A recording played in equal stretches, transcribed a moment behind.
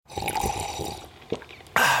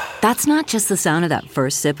That's not just the sound of that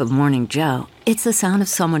first sip of Morning Joe. It's the sound of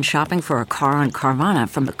someone shopping for a car on Carvana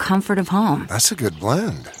from the comfort of home. That's a good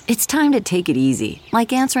blend. It's time to take it easy,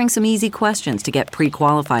 like answering some easy questions to get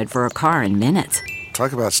pre-qualified for a car in minutes.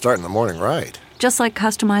 Talk about starting the morning right. Just like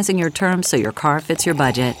customizing your terms so your car fits your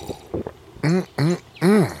budget.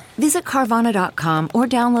 Visit Carvana.com or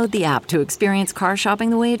download the app to experience car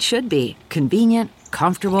shopping the way it should be. Convenient,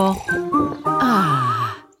 comfortable.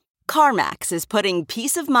 CarMax is putting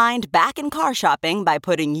peace of mind back in car shopping by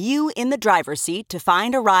putting you in the driver's seat to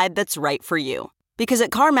find a ride that's right for you. Because at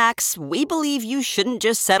CarMax, we believe you shouldn't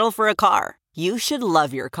just settle for a car. You should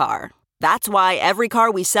love your car. That's why every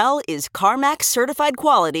car we sell is CarMax certified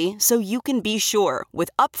quality, so you can be sure with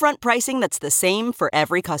upfront pricing that's the same for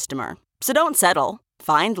every customer. So don't settle.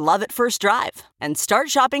 Find love at first drive and start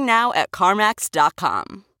shopping now at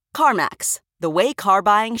CarMax.com. CarMax, the way car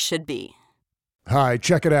buying should be. Hi,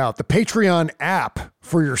 check it out. The Patreon app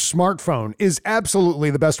for your smartphone is absolutely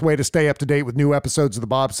the best way to stay up to date with new episodes of The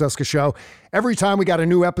Bob Cesca Show. Every time we got a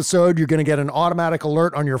new episode, you're going to get an automatic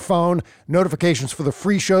alert on your phone, notifications for the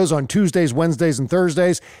free shows on Tuesdays, Wednesdays, and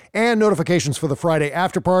Thursdays, and notifications for the Friday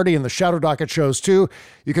after party and the Shadow Docket shows too.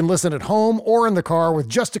 You can listen at home or in the car with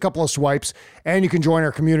just a couple of swipes, and you can join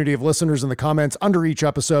our community of listeners in the comments under each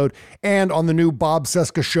episode and on the new Bob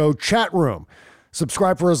Cesca Show chat room.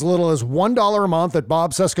 Subscribe for as little as $1 a month at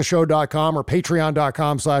bobcescashow.com or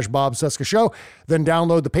patreon.com/bobcescashow. Then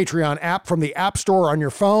download the Patreon app from the App Store on your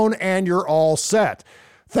phone and you're all set.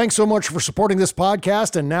 Thanks so much for supporting this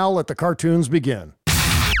podcast, and now let the cartoons begin. The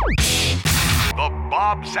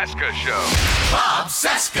Bob Cesca Show. Bob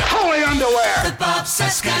Cesca. Holy underwear! The Bob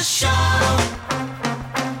Cesca Show.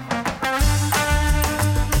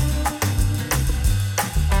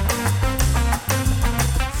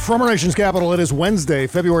 From our nation's capital, it is Wednesday,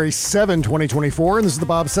 February 7, 2024, and this is the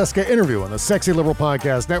Bob Cesca Interview on the Sexy Liberal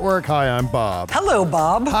Podcast Network. Hi, I'm Bob. Hello,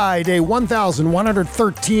 Bob. Hi, day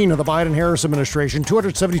 1,113 of the Biden-Harris administration,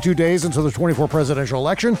 272 days until the 24 presidential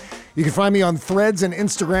election. You can find me on Threads and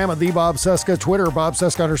Instagram at the Bob Cesca, Twitter,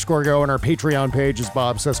 BobCesca_go, and our Patreon page is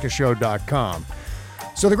bobcescashow.com.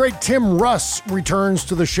 So the great Tim Russ returns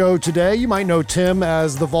to the show today. You might know Tim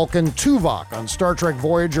as the Vulcan Tuvok on Star Trek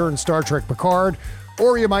Voyager and Star Trek Picard.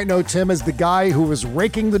 Or you might know Tim as the guy who was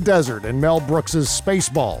raking the desert in Mel Brooks's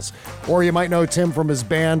Spaceballs. Or you might know Tim from his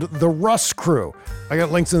band, The Russ Crew. I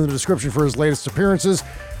got links in the description for his latest appearances.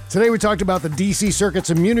 Today we talked about the D.C. Circuit's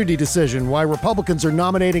immunity decision, why Republicans are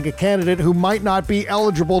nominating a candidate who might not be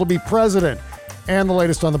eligible to be president, and the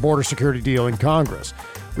latest on the border security deal in Congress.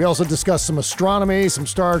 We also discussed some astronomy, some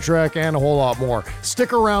Star Trek, and a whole lot more.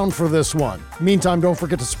 Stick around for this one. Meantime, don't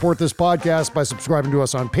forget to support this podcast by subscribing to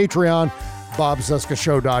us on Patreon,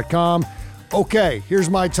 bobcescashow.com. Okay, here's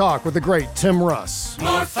my talk with the great Tim Russ.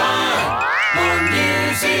 More fun, more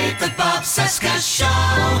music, The Bob Cesca Show.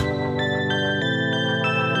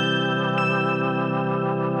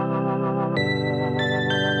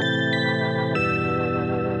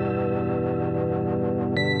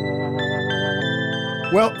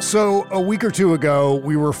 Well, so a week or two ago,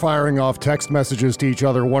 we were firing off text messages to each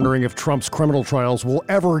other wondering if Trump's criminal trials will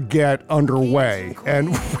ever get underway. And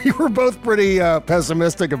we were both pretty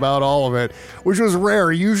pessimistic about all of it, which was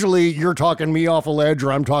rare. Usually you're talking me off a ledge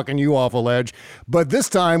or I'm talking you off a ledge. But this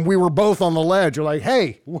time we were both on the ledge. We're like,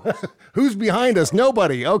 hey, who's behind us?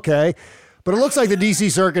 Nobody. Okay. But it looks like the D.C.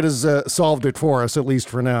 Circuit has solved it for us, at least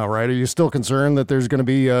for now, right? Are you still concerned that there's going to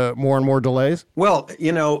be more and more delays? Well,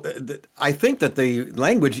 you know, I think that the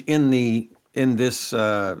language in this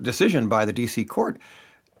decision by the D.C. court,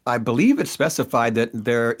 I believe it specified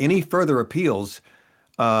that any further appeals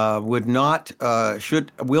will not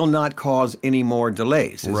cause any more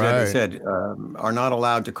delays. It said are not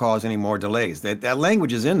allowed to cause any more delays. That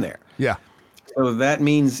language is in there. Yeah. So that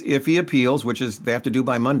means if he appeals, which is they have to do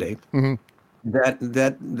by Monday,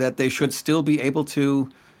 that they should still be able to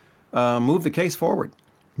move the case forward.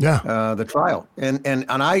 Yeah. The trial. And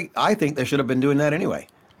I think they should have been doing that anyway.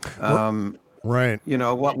 Right. You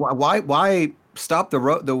know, why stop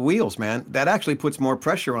the wheels, man? That actually puts more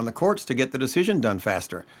pressure on the courts to get the decision done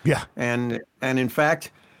faster. Yeah. And in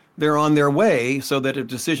fact, they're on their way so that if a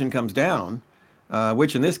decision comes down,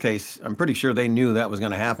 which in this case, I'm pretty sure they knew that was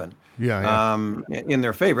going to happen. Yeah. In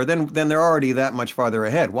their favor, then they're already that much farther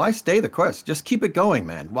ahead. Why stay the course? Just keep it going,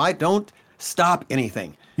 man. Why don't stop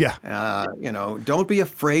anything? Yeah. You know, don't be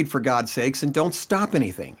afraid for God's sakes, and don't stop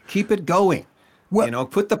anything. Keep it going. Well, you know,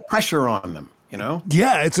 put the pressure on them. you know?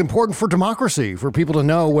 Yeah, it's important for democracy, for people to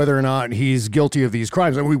know whether or not he's guilty of these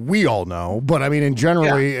crimes. I mean, we all know, but I mean, in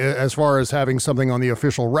generally, as far as having something on the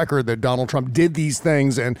official record that Donald Trump did these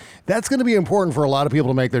things, and that's going to be important for a lot of people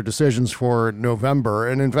to make their decisions for November.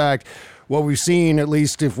 And in fact, what we've seen, at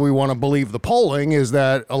least if we want to believe the polling, is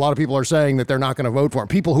that a lot of people are saying that they're not going to vote for him.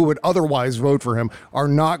 People who would otherwise vote for him are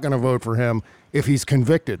not going to vote for him if he's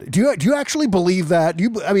convicted. Do you actually believe that?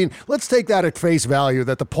 I mean, let's take that at face value,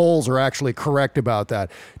 that the polls are actually correct about that.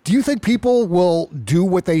 Do you think people will do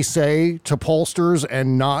what they say to pollsters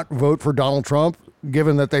and not vote for Donald Trump,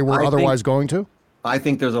 given that they were otherwise going to? I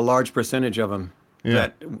think there's a large percentage of them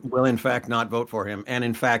that will, in fact, not vote for him. And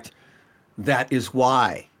in fact, that is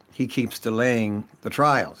why he keeps delaying the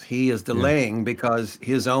trials. He is delaying because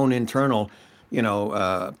his own internal,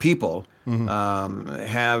 people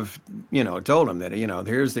have, told him that,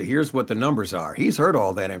 here's what the numbers are. He's heard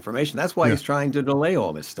all that information. That's why he's trying to delay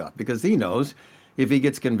all this stuff, because he knows if he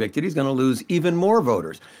gets convicted, he's going to lose even more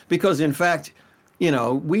voters. Because in fact,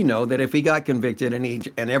 we know that if he got convicted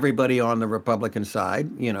and everybody on the Republican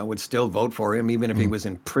side, would still vote for him, even if he was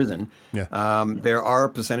in prison. There are a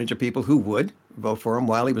percentage of people who would vote for him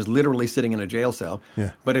while he was literally sitting in a jail cell.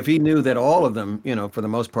 But if he knew that all of them, for the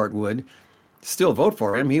most part, would still vote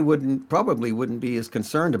for him, he probably wouldn't be as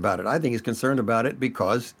concerned about it. I think he's concerned about it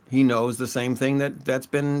because he knows the same thing that's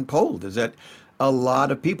been polled, is that a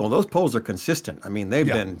lot of people, those polls are consistent. I mean, they've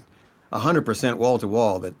been 100% wall to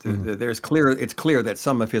wall that it's clear that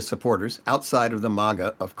some of his supporters, outside of the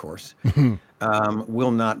MAGA, of course,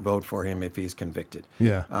 will not vote for him if he's convicted.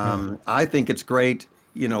 I think it's great.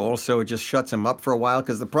 Also it just shuts him up for a while,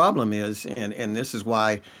 because the problem is, and this is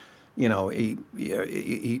why,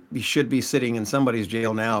 he should be sitting in somebody's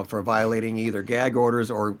jail now for violating either gag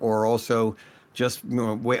orders or also just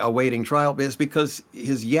awaiting trial, is because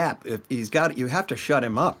his yap. If you have to shut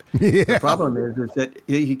him up. The problem is that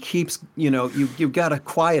he keeps, you've got to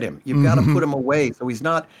quiet him. You've got to put him away so he's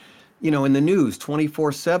not, in the news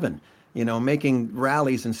 24/7. Making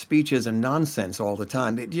rallies and speeches and nonsense all the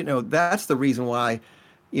time. That's the reason why,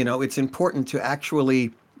 it's important to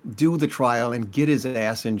actually do the trial and get his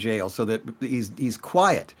ass in jail so that he's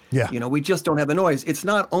quiet. We just don't have the noise. It's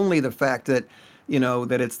not only the fact that,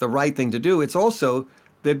 that it's the right thing to do. It's also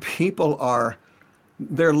that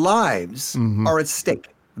their lives are at stake.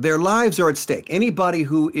 Their lives are at stake. Anybody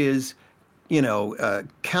who is,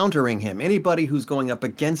 countering him, anybody who's going up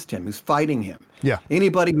against him, who's fighting him,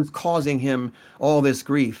 anybody who's causing him all this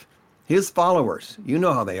grief, his followers, you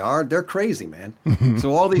know how they are. They're crazy, man.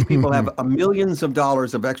 So all these people have millions of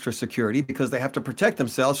dollars of extra security because they have to protect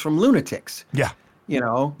themselves from lunatics.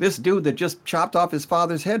 This dude that just chopped off his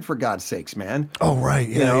father's head, for God's sakes, man. Oh,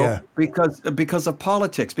 right. Because of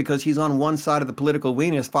politics, because he's on one side of the political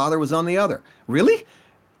wing, his father was on the other. Really?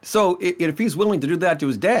 So if he's willing to do that to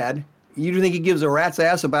his dad, you think he gives a rat's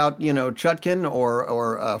ass about, Chutkin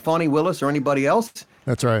or Fani Willis or anybody else?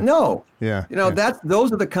 That's right. No. Yeah.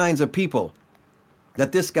 Those are the kinds of people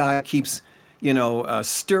that this guy keeps,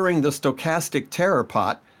 stirring the stochastic terror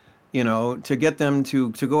pot, to get them to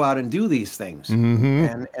go out and do these things.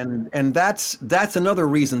 And that's another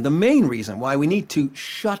reason, the main reason why we need to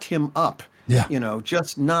shut him up.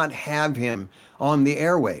 Just not have him on the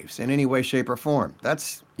airwaves in any way, shape, or form.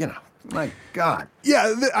 That's, my God.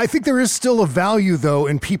 Yeah, I think there is still a value, though,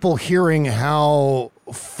 in people hearing how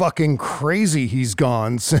fucking crazy he's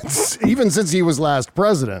gone since he was last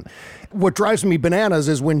president. What drives me bananas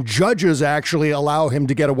is when judges actually allow him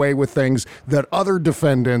to get away with things that other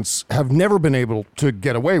defendants have never been able to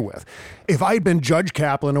get away with. If I'd been Judge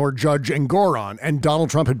Kaplan or Judge Engoron and Donald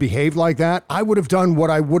Trump had behaved like that, I would have done what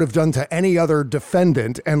I would have done to any other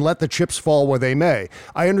defendant and let the chips fall where they may.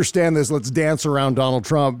 I understand this. Let's dance around Donald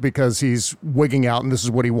Trump because he's wigging out and this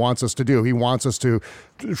is what he wants us to do. He wants us to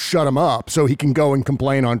shut him up so he can go and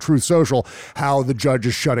complain on Truth Social how the judge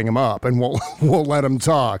is shutting him up and won't let him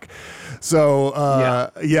talk. So,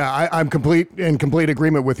 I'm in complete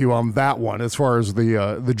agreement with you on that one as far as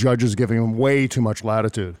the judges giving him way too much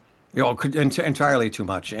latitude. Entirely too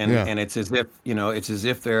much. And it's as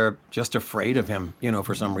if they're just afraid of him,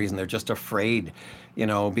 for some reason. They're just afraid,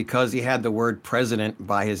 because he had the word president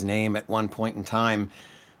by his name at one point in time.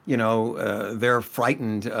 They're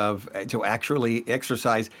frightened to actually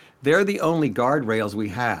exercise. They're the only guardrails we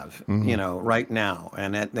have, right now.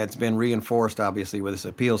 And that's been reinforced, obviously, with this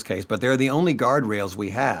appeals case. But they're the only guardrails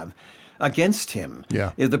we have against him.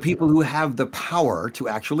 Yeah. Is the people who have the power to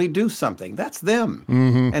actually do something. That's them.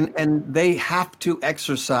 Mm-hmm. And they have to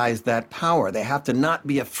exercise that power. They have to not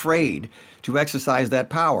be afraid to exercise that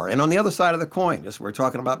power. And on the other side of the coin, as we were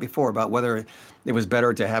talking about before, about whether it was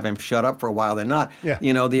better to have him shut up for a while than not. Yeah.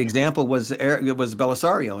 You know, the example was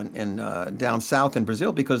Belisario in down south in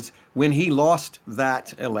Brazil, because when he lost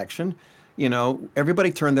that election, you know,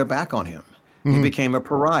 everybody turned their back on him. He became a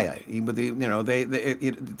pariah.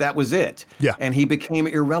 That was it. Yeah. And he became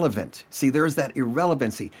irrelevant. See, there's that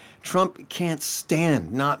irrelevancy. Trump can't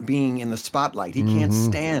stand not being in the spotlight. He can't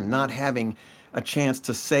stand not having a chance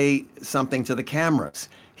to say something to the cameras.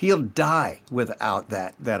 He'll die without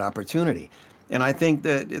that opportunity. And I think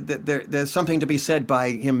that there's something to be said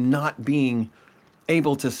by him not being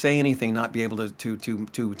able to say anything, not be able to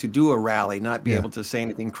do a rally, not be able to say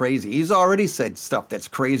anything crazy. He's already said stuff that's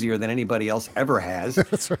crazier than anybody else ever has.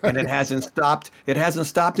 That's right. And it hasn't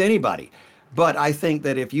stopped anybody. But I think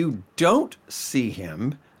that if you don't see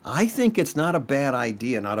him, I think it's not a bad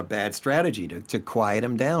idea, not a bad strategy to quiet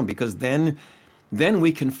him down, because then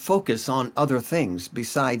we can focus on other things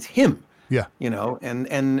besides him. Yeah. You know, and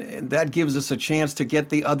that gives us a chance to get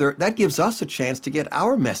that gives us a chance to get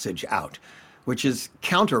our message out, which is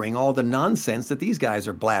countering all the nonsense that these guys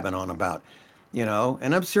are blabbing on about, you know.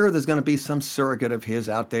 And I'm sure there's going to be some surrogate of his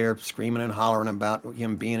out there screaming and hollering about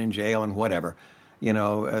him being in jail and whatever, you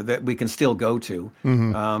know, that we can still go to.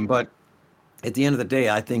 But at the end of the day,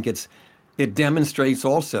 I think it demonstrates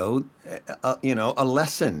also, a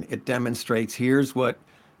lesson. It demonstrates, here's what,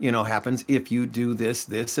 happens if you do this,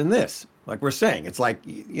 this, and this. Like we're saying, it's like,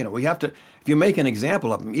 we have to, if you make an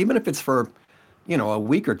example of him, even if it's for, a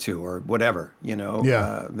week or two or whatever,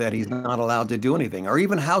 that he's not allowed to do anything, or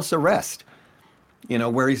even house arrest,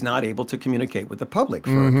 where he's not able to communicate with the public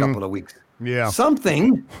for a couple of weeks. Yeah.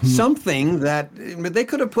 Something that they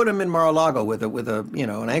could have put him in Mar-a-Lago with a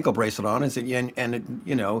an ankle bracelet on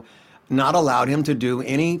and not allowed him to do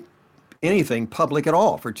anything public at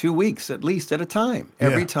all for 2 weeks, at least at a time,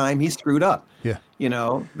 every time he screwed up. Yeah.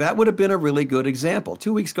 That would have been a really good example.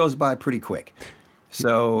 2 weeks goes by pretty quick.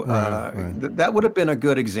 So that would have been a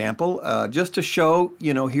good example, just to show,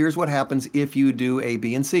 here's what happens if you do A,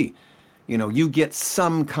 B, and C. You get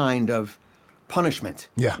some kind of punishment,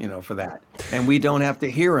 for that. And we don't have to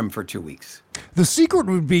hear him for 2 weeks. The secret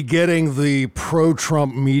would be getting the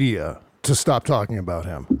pro-Trump media to stop talking about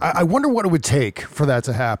him. I wonder what it would take for that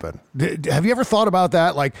to happen. Have you ever thought about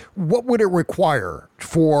that? Like, what would it require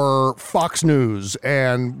for Fox News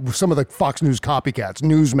and some of the Fox News copycats,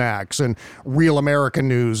 Newsmax and Real American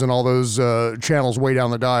News and all those channels way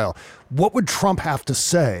down the dial? What would Trump have to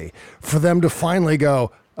say for them to finally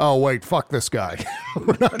go, oh, wait, fuck this guy.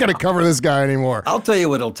 We're not going to cover this guy anymore. I'll tell you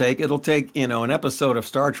what it'll take. It'll take, an episode of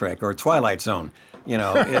Star Trek or Twilight Zone.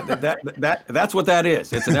 That's what that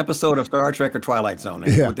is. It's an episode of Star Trek or Twilight Zone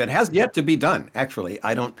that has yet to be done. Actually,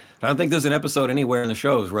 I don't think there's an episode anywhere in the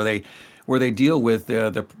shows where they deal with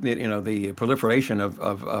the proliferation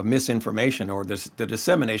of misinformation, or the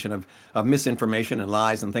dissemination of misinformation and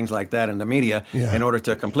lies and things like that in the media in order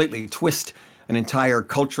to completely twist an entire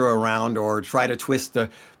culture around, or try to twist the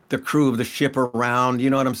crew of the ship around.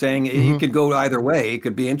 You know what I'm saying? It could go either way. It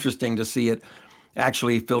could be interesting to see it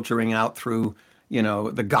actually filtering out through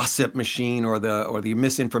the gossip machine or the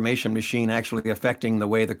misinformation machine actually affecting the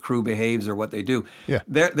way the crew behaves or what they do. Yeah.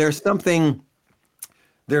 There's something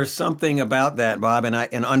about that, Bob, and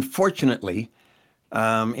unfortunately,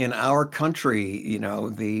 in our country,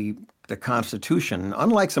 the Constitution,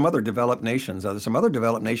 unlike some other developed nations,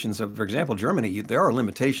 for example, Germany, there are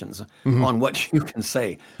limitations on what you can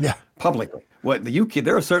say publicly.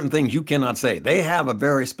 There are certain things you cannot say. They have a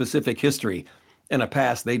very specific history in a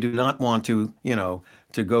past they do not want to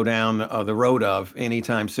go down the road of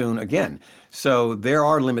anytime soon again. So there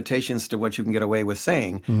are limitations to what you can get away with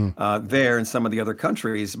saying there in some of the other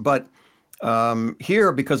countries. But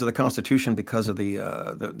here, because of the Constitution, because of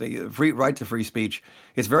the free right to free speech,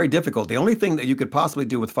 it's very difficult. The only thing that you could possibly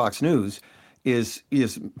do with Fox News is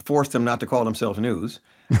force them not to call themselves news.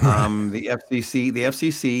 The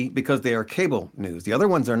FCC, because they are cable news. The other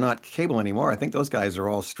ones are not cable anymore. I think those guys are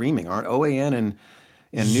all streaming, aren't OAN and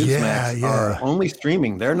Newsmax are only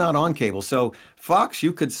streaming. They're not on cable. So Fox,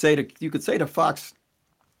 you could say to Fox,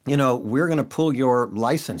 we're going to pull your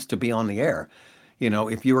license to be on the air.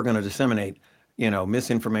 If you were going to disseminate,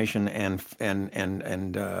 misinformation and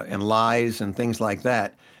lies and things like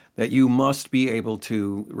that, that you must be able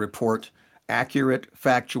to report accurate,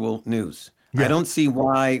 factual news. Yeah. I don't see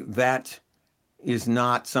why that is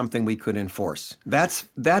not something we could enforce.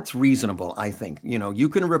 That's reasonable, I think. You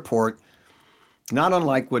can report, not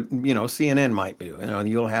unlike what, CNN might do.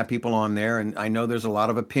 You'll have people on there, and I know there's a lot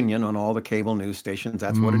of opinion on all the cable news stations.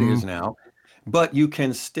 That's what it is now. But you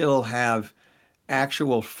can still have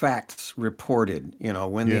actual facts reported,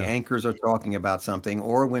 when the anchors are talking about something,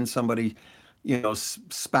 or when somebody,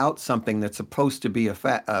 spouts something that's supposed to be a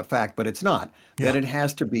fact, but it's not, that it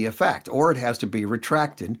has to be a fact, or it has to be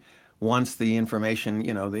retracted once the information,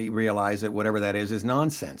 they realize that whatever that is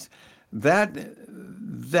nonsense. I'll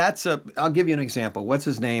give you an example. What's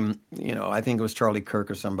his name? I think it was Charlie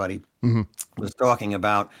Kirk or somebody was talking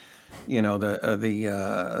about,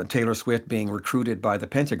 the Taylor Swift being recruited by the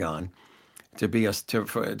Pentagon to be a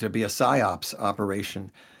psyops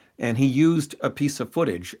operation. And he used a piece of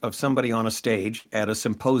footage of somebody on a stage at a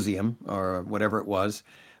symposium or whatever it was,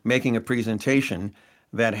 making a presentation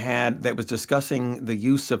that was discussing the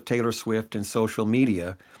use of Taylor Swift and social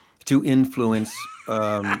media to influence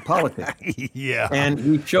politics. Yeah. And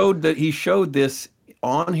he showed this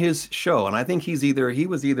on his show, and I think he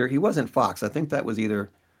wasn't Fox. I think it was either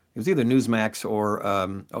Newsmax or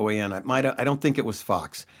OAN. I don't think it was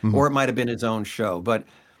Fox, or it might have been his own show. But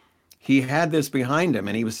he had this behind him,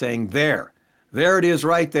 and he was saying, there it is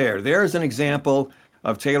right there. There's an example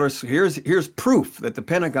of Taylor's. Here's proof that the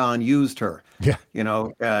Pentagon used her. Yeah.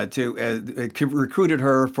 Recruited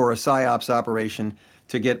her for a psyops operation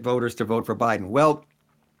to get voters to vote for Biden. Well,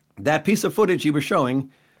 that piece of footage he was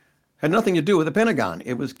showing had nothing to do with the Pentagon.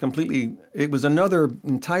 It was another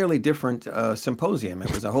entirely different symposium.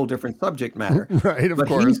 It was a whole different subject matter. Right, of course.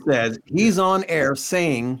 But he says, he's on air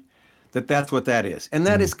saying that that's what that is. And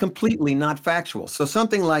that is completely not factual. So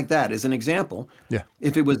something like that is an example. Yeah.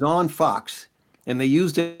 If it was on Fox and they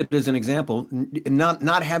used it as an example,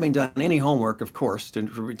 not having done any homework, of course,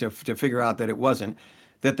 to figure out that it wasn't,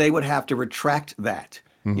 that they would have to retract that,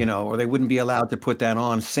 or they wouldn't be allowed to put that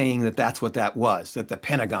on, saying that that's what that was, that the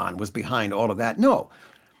Pentagon was behind all of that. No.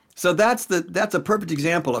 So that's a perfect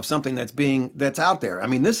example of something that's out there. I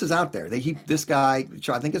mean, this is out there. This guy,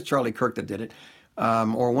 I think it's Charlie Kirk that did it,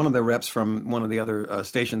 or one of the reps from one of the other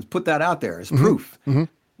stations put that out there as proof,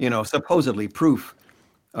 supposedly proof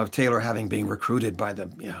of Taylor having been recruited by the,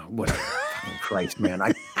 whatever. Christ, man.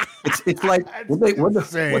 It's like,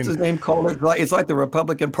 what's his name called it? It's like the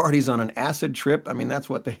Republican Party's on an acid trip. I mean, that's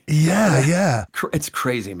what they... Yeah. It's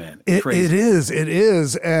crazy, man. It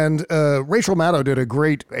is. And Rachel Maddow did a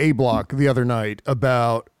great A-block the other night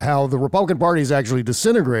about how the Republican Party is actually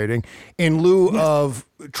disintegrating in lieu of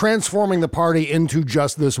transforming the party into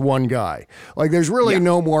just this one guy. Like, there's really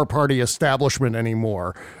no more party establishment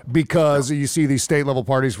anymore, because you see these state level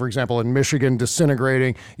parties, for example, in Michigan,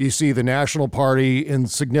 disintegrating. You see the National Party in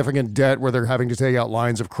significant debt where they're having to take out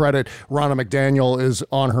lines of credit. Ronna McDaniel is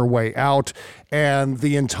on her way out. And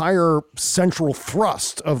the entire central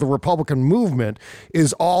thrust of the Republican movement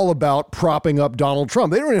is all about propping up Donald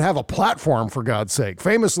Trump. They don't even have a platform, for God's sake.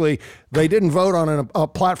 Famously, they didn't vote on a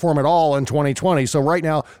platform at all in 2020. So right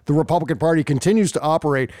now, the Republican Party continues to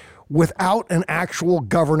operate without an actual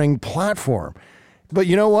governing platform. But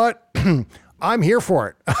you know what? I'm here for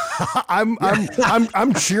it.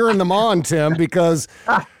 I'm cheering them on, Tim, because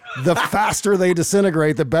the faster they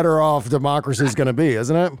disintegrate, the better off democracy is going to be,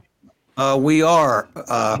 isn't it? We are,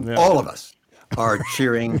 all of us are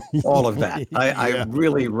cheering all of that. I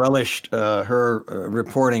really relished her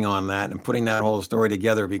reporting on that and putting that whole story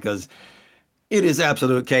together, because it is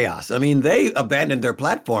absolute chaos. I mean, they abandoned their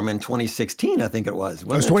platform in 2016, I think it was. It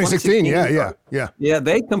was 2016, yeah. Yeah,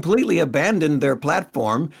 they completely abandoned their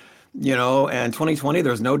platform. And 2020,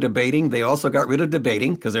 there's no debating. They also got rid of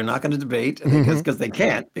debating because they're not going to debate because they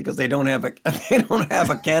can't, because they don't have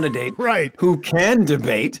a candidate right who can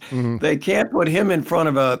debate. They can't put him in front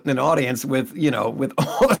of an audience with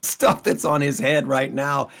all the stuff that's on his head right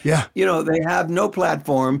now. Yeah. They have no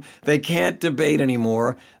platform. They can't debate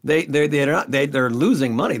anymore. They're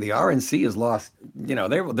losing money. The RNC has lost. They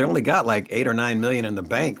only got like 8 or 9 million in the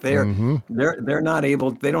bank. They're not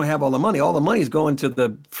able. They don't have all the money. All the money is going to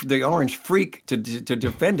the orange freak to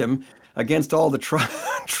defend him against all the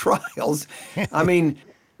trials. I mean,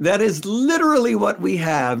 that is literally what we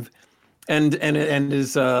have. And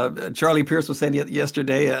as Charlie Pierce was saying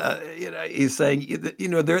yesterday, he's saying,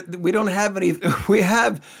 we don't have any. We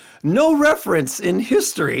have no reference in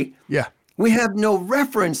history. Yeah. We have no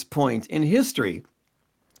reference point in history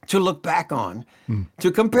to look back on, to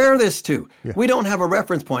compare this to. Yeah. We don't have a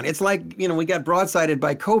reference point. It's like, we got broadsided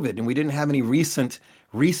by COVID and we didn't have any recent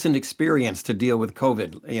experience to deal with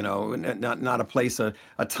COVID, not a place, a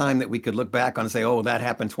time that we could look back on and say, oh, that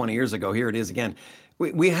happened 20 years ago. Here it is again.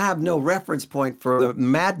 We have no reference point for the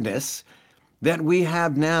madness that we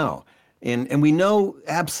have now. And we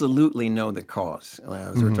absolutely know the cause,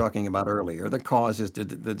 as we were talking about earlier. The cause is the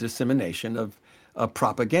dissemination of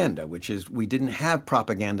propaganda, which is we didn't have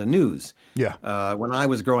propaganda news. Yeah. When I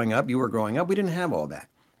was growing up, you were growing up, we didn't have all that.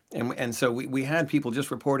 And so we had people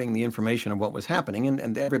just reporting the information of what was happening,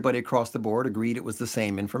 and everybody across the board agreed it was the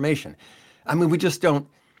same information. I mean,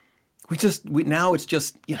 now it's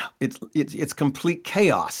just, it's complete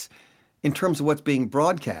chaos in terms of what's being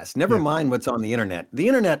broadcast. Never mind what's on the internet. The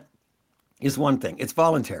internet is one thing. It's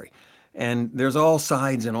voluntary. And there's all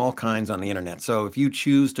sides and all kinds on the internet. So if you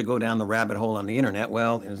choose to go down the rabbit hole on the internet,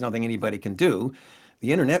 well, there's nothing anybody can do.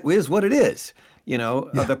 The internet is what it is.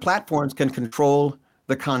 The platforms can control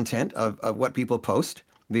the content of what people post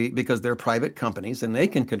because they're private companies and they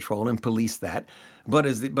can control and police that. But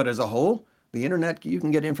as a whole, the internet, you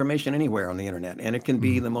can get information anywhere on the internet, and it can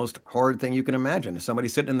be the most horrid thing you can imagine. If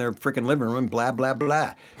somebody's sitting in their freaking living room, blah, blah,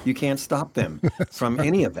 blah, you can't stop them from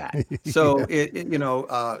any of that. So,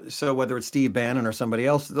 so whether it's Steve Bannon or somebody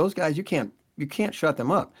else, those guys, you can't shut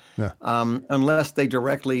them up unless they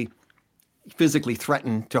directly physically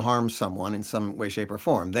threaten to harm someone in some way, shape, or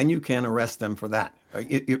form. Then you can arrest them for that,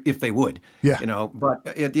 if they would. Yeah. But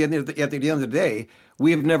at the end of the day,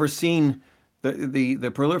 we have never seen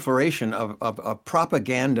the proliferation of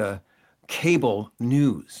propaganda cable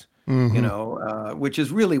news, which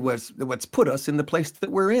is really what's put us in the place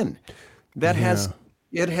that we're in. That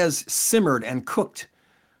it has simmered and cooked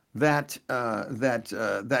that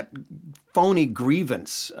phony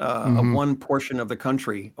grievance of one portion of the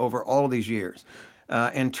country over all these years,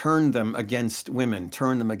 and turned them against women,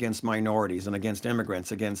 turned them against minorities, and against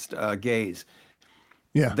immigrants, against gays.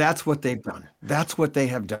 Yeah, that's what they've done. That's what they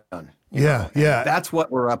have done. Yeah. That's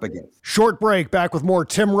what we're up against. Short break, back with more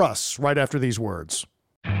Tim Russ right after these words.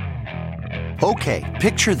 Okay,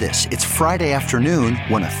 picture this. It's Friday afternoon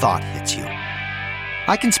when a thought hits you.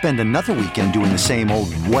 I can spend another weekend doing the same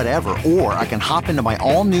old whatever, or I can hop into my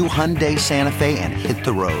all-new Hyundai Santa Fe and hit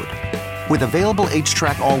the road. With available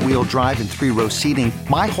H-Track all-wheel drive and 3-row seating,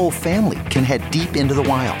 my whole family can head deep into the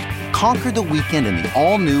wild. Conquer the weekend in the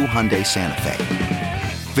all-new Hyundai Santa Fe.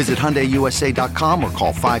 Visit HyundaiUSA.com or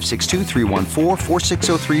call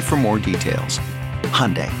 562-314-4603 for more details.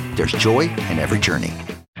 Hyundai, there's joy in every journey.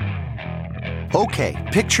 Okay,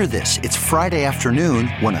 picture this. It's Friday afternoon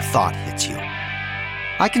when a thought hits you.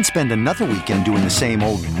 I can spend another weekend doing the same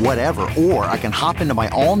old whatever, or I can hop into my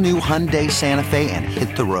all-new Hyundai Santa Fe and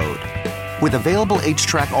hit the road. With available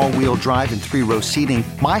H-Track all-wheel drive and 3-row seating,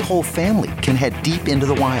 my whole family can head deep into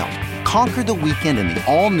the wild. Conquer the weekend in the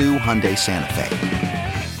all-new Hyundai Santa Fe.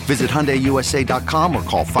 Visit HyundaiUSA.com or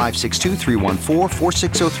call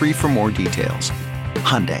 562-314-4603 for more details.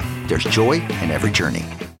 Hyundai, there's joy in every journey.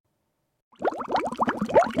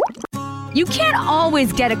 You can't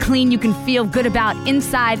always get a clean you can feel good about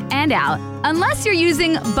inside and out unless you're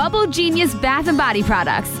using Bubble Genius Bath & Body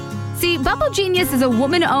products. See, Bubble Genius is a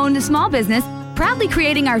woman-owned small business proudly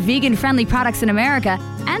creating our vegan-friendly products in America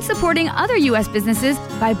and supporting other U.S. businesses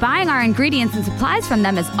by buying our ingredients and supplies from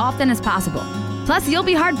them as often as possible. Plus, you'll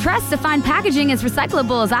be hard-pressed to find packaging as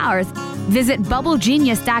recyclable as ours. Visit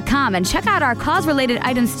BubbleGenius.com and check out our cause-related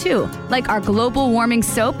items too, like our global warming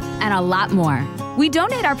soap and a lot more. We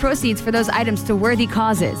donate our proceeds for those items to worthy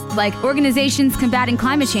causes, like organizations combating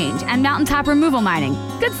climate change and mountaintop removal mining.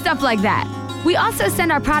 Good stuff like that. We also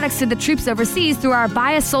send our products to the troops overseas through our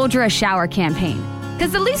Buy a Soldier a Shower campaign.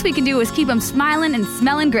 Because the least we can do is keep them smiling and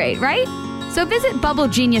smelling great, right? So visit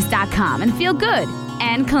BubbleGenius.com and feel good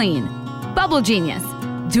and clean. Bubble Genius,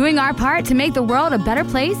 doing our part to make the world a better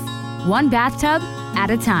place, one bathtub at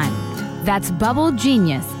a time. That's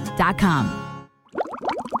BubbleGenius.com.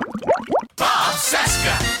 Bob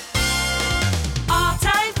Cesca.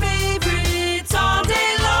 All-time favorites all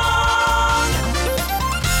day long.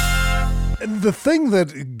 The thing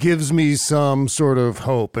that gives me some sort of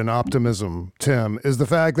hope and optimism, Tim, is the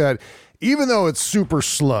fact that even though it's super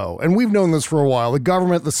slow, and we've known this for a while, the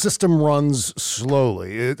government, the system runs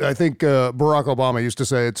slowly. I think Barack Obama used to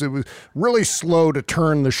say it was really slow to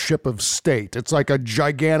turn the ship of state. It's like a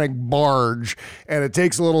gigantic barge, and it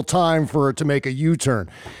takes a little time for it to make a U-turn.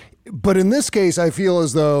 But in this case, I feel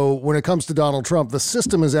as though when it comes to Donald Trump, the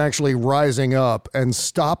system is actually rising up and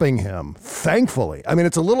stopping him, thankfully. I mean,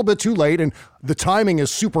 it's a little bit too late, and the timing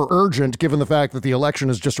is super urgent given the fact that the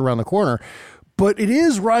election is just around the corner. But it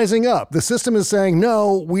is rising up. The system is saying,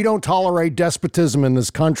 no, we don't tolerate despotism in this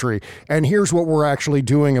country. And here's what we're actually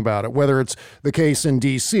doing about it, whether it's the case in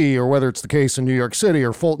D.C. or whether it's the case in New York City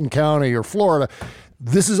or Fulton County or Florida.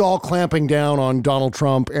 This is all clamping down on Donald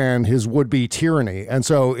Trump and his would-be tyranny. And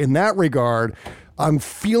so in that regard, I'm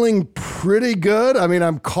feeling pretty good. I mean,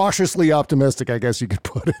 I'm cautiously optimistic, I guess you could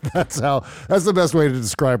put it. That's the best way to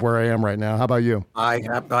describe where I am right now. How about you? I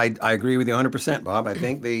agree with you 100%, Bob. I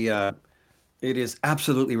think it is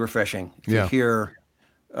absolutely refreshing to hear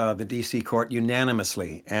the D.C. court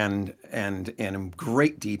unanimously and in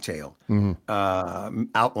great detail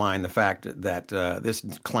outline the fact that this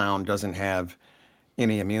clown doesn't have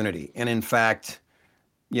any immunity. And in fact,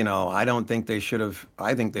 I think they should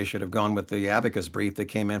have gone with the abacus brief that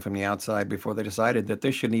came in from the outside before they decided that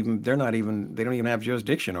they don't even have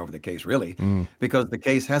jurisdiction over the case, really, because the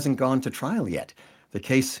case hasn't gone to trial yet. The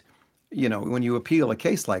case, when you appeal a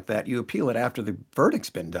case like that, you appeal it after the verdict's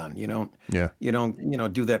been done. You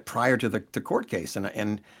don't do that prior to the court case.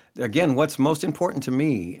 And again, what's most important to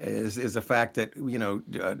me is the fact that,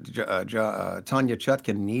 Tanya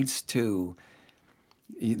Chutkan needs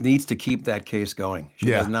to keep that case going. She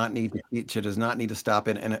does not need to stop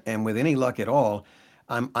it. And with any luck at all,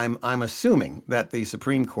 I'm assuming that the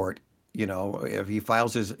Supreme Court, if he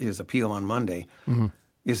files his appeal on Monday,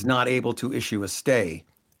 is not able to issue a stay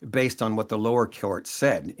based on what the lower court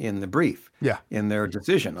said in the brief, in their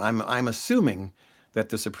decision. I'm assuming that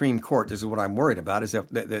the Supreme Court, this is what I'm worried about, is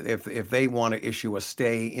if they want to issue a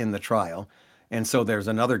stay in the trial, and so there's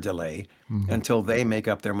another delay until they make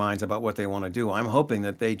up their minds about what they want to do. I'm hoping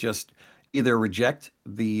that they just either reject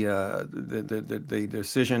the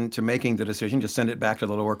decision to making the decision, just send it back to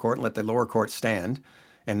the lower court and let the lower court stand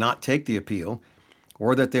and not take the appeal,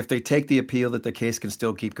 or that if they take the appeal, that the case can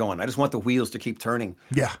still keep going. I just want the wheels to keep turning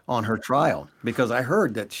on her trial, because I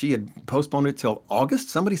heard that she had postponed it till August.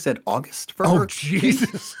 Somebody said August for her. Oh,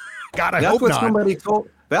 Jesus. God, I That's hope what not. Somebody told.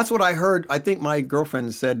 That's what I heard. I think my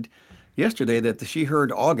girlfriend said yesterday that she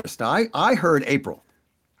heard August. I heard April.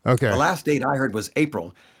 Okay. The last date I heard was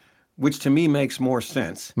April, which to me makes more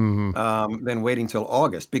sense than waiting till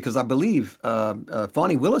August, because I believe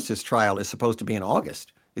Fani Willis's trial is supposed to be in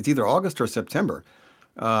August. It's either August or September.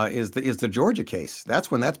 Is the Georgia case.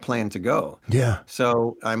 That's when that's planned to go. Yeah.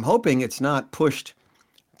 So I'm hoping it's not pushed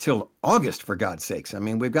till August, for God's sakes. I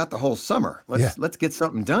mean, we've got the whole summer. Let's get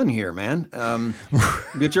something done here, man.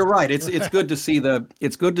 But you're right. It's good to see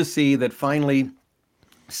that finally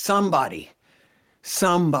somebody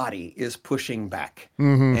is pushing back,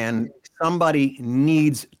 and somebody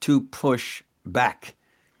needs to push back.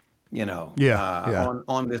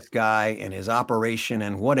 On this guy and his operation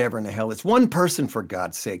and whatever in the hell. It's one person, for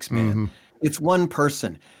God's sakes, man. It's one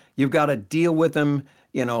person. You've got to deal with him,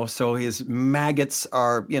 so his maggots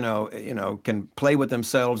are, can play with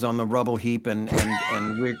themselves on the rubble heap, and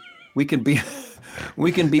we can be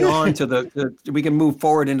we can be on to we can move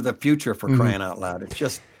forward into the future, for crying out loud. It's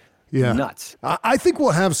just nuts. I think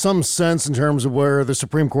we'll have some sense in terms of where the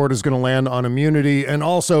Supreme Court is going to land on immunity, and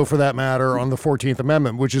also, for that matter, on the 14th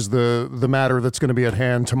Amendment, which is the matter that's going to be at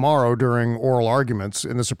hand tomorrow during oral arguments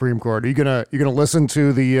in the Supreme Court. Are you gonna listen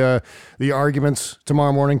to the arguments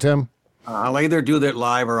tomorrow morning, Tim? I'll either do that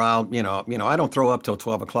live, or I'll, I don't throw up till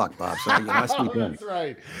 12 o'clock, Bob. So I sleep in. That's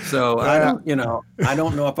right. So I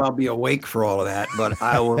don't know if I'll be awake for all of that, but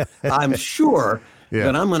I'm sure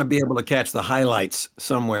that I'm going to be able to catch the highlights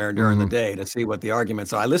somewhere during the day to see what the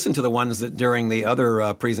arguments are. I listened to the ones that during the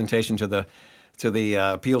other presentation to the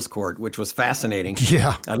appeals court, which was fascinating.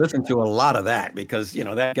 Yeah, I listened to a lot of that because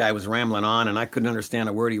that guy was rambling on and I couldn't understand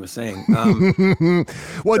a word he was saying.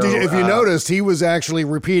 If you noticed, he was actually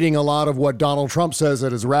repeating a lot of what Donald Trump says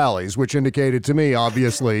at his rallies, which indicated to me,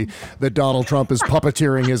 obviously, that Donald Trump is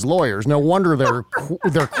puppeteering his lawyers. No wonder they're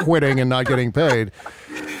quitting and not getting paid.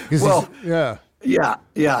 Yeah.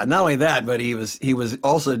 Not only that, but he was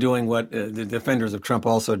also doing what the defenders of Trump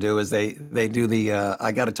also do, is they do the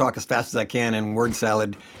I got to talk as fast as I can in word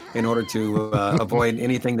salad in order to avoid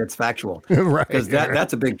anything that's factual. Right. Because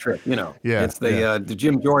that's a big trip. It's the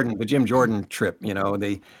Jim Jordan trip.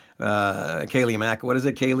 The Kayleigh Mac. What is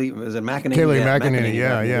it? Kayleigh? Is it McEnany? Kayleigh McEnany.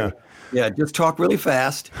 Yeah. Yeah, just talk really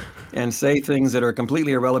fast and say things that are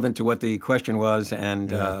completely irrelevant to what the question was, and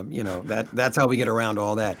that's how we get around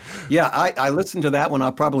all that. Yeah, I listened to that one.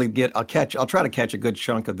 I'll try to catch a good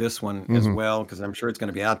chunk of this one as well, because I'm sure it's going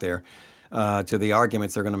to be out there to the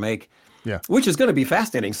arguments they're going to make. Yeah, which is going to be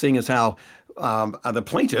fascinating, seeing as how the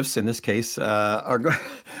plaintiffs in this case are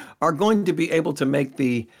going to be able to make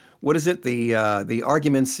the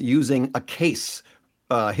arguments using a case.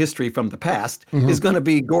 History from the past is going to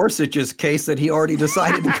be Gorsuch's case that he already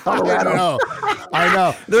decided in Colorado. I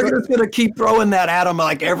know. They're just going to keep throwing that at him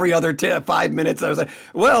like every other 5 minutes. I was like,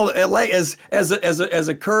 well, as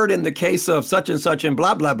occurred in the case of such and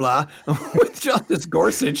blah, blah, blah, with Justice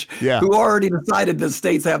Gorsuch, who already decided that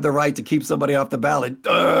states have the right to keep somebody off the ballot.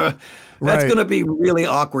 That's Right. going to be really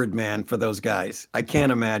awkward, man, for those guys. I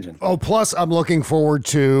can't imagine. Oh, plus I'm looking forward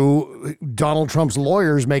to Donald Trump's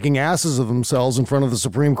lawyers making asses of themselves in front of the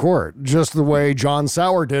Supreme Court, just the way John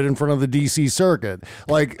Sauer did in front of the D.C. Circuit.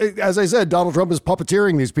 Like, as I said, Donald Trump is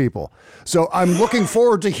puppeteering these people. So I'm looking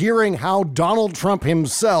forward to hearing how Donald Trump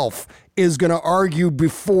himself is going to argue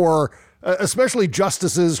before especially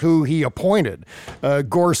justices who he appointed.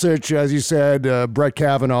 Gorsuch, as you said, Brett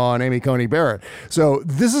Kavanaugh, and Amy Coney Barrett. So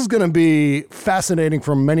this is going to be fascinating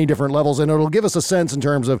from many different levels, and it'll give us a sense in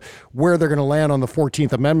terms of where they're going to land on the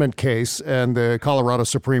 14th Amendment case and the Colorado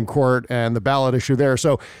Supreme Court and the ballot issue there.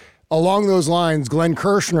 So along those lines, Glenn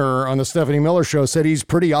Kirshner on the Stephanie Miller Show said he's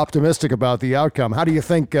pretty optimistic about the outcome. How do you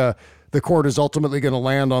think the court is ultimately going to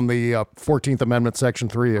land on the 14th Amendment Section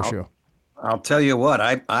 3 issue? I'll tell you what,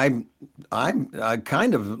 I'm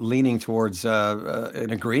kind of leaning towards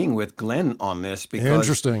and agreeing with Glenn on this because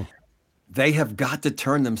Interesting. They have got to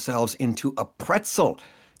turn themselves into a pretzel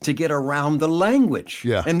to get around the language.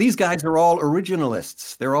 Yeah. And these guys are all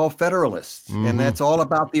originalists. They're all federalists. And that's all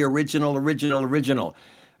about the original.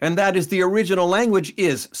 And that is the original language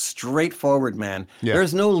is straightforward, man. Yeah.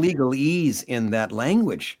 There's no legalese in that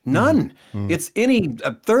language. None. It's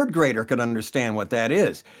a third grader could understand what that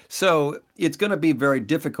is. So it's going to be very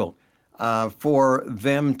difficult for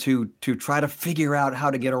them to try to figure out how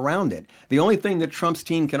to get around it. The only thing that Trump's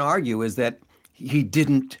team can argue is that he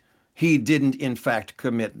didn't in fact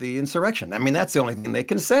commit the insurrection. I mean, that's the only thing they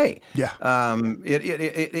can say. Yeah.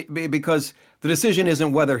 Because the decision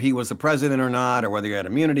isn't whether he was the president or not, or whether he had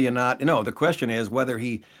immunity or not. No, the question is whether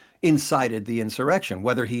he incited the insurrection,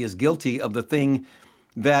 whether he is guilty of the thing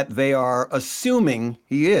that they are assuming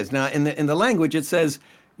he is. Now, in the language, it says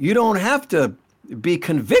you don't have to be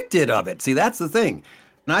convicted of it. See, that's the thing.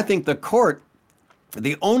 And I think the court,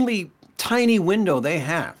 the only tiny window they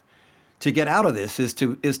have to get out of this is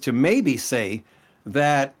to maybe say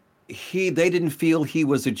that they didn't feel he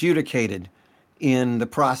was adjudicated in the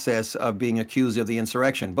process of being accused of the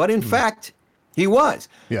insurrection. But in fact, he was.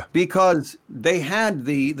 Yeah. Because they had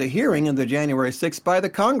the hearing in the January 6th by the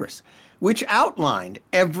Congress, which outlined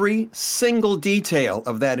every single detail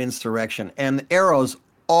of that insurrection, and arrows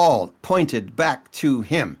all pointed back to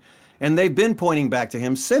him. And they've been pointing back to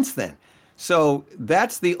him since then. So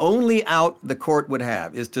that's the only out the court would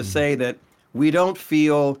have, is to say that we don't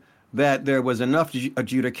feel that there was enough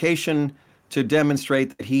adjudication to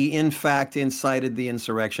demonstrate that he, in fact, incited the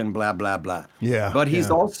insurrection, blah, blah, blah. Yeah. But he's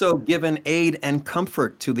also given aid and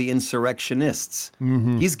comfort to the insurrectionists.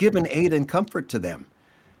 He's given aid and comfort to them.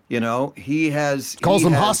 You know, calls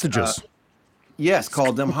them hostages. Yes,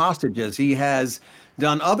 called them hostages. He has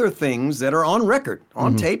done other things that are on record,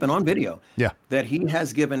 on tape and on video. Yeah. That he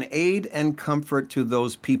has given aid and comfort to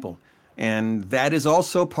those people. And that is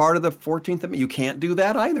also part of the 14th Amendment. You can't do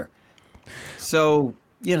that either. So,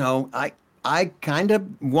 you know, I kind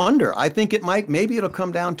of wonder. I think maybe it'll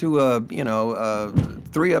come down to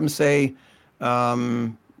three of them say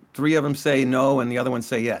no and the other one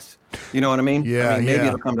say yes. You know what I mean? Yeah, maybe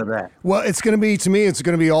it'll come to that. Well, it's going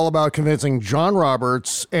to be all about convincing John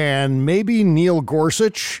Roberts and maybe Neil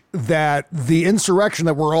Gorsuch that the insurrection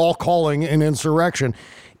that we're all calling an insurrection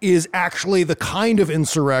is actually the kind of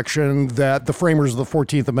insurrection that the framers of the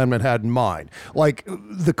 14th Amendment had in mind. Like,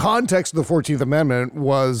 the context of the 14th Amendment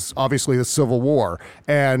was obviously the Civil War,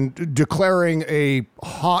 and declaring a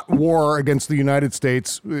hot war against the United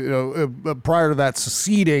States, prior to that,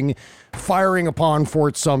 seceding, firing upon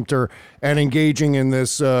Fort Sumter, and engaging in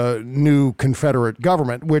this new Confederate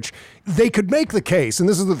government, which they could make the case, and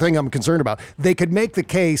this is the thing I'm concerned about, they could make the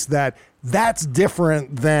case that that's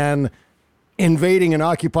different than invading and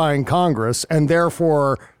occupying Congress, and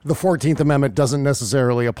therefore the 14th Amendment doesn't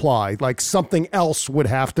necessarily apply. Like, something else would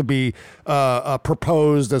have to be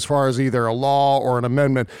proposed as far as either a law or an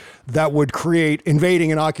amendment that would create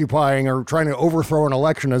invading and occupying or trying to overthrow an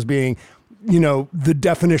election as being, the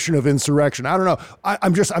definition of insurrection. I don't know.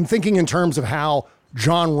 I'm thinking in terms of how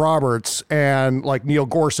John Roberts and like Neil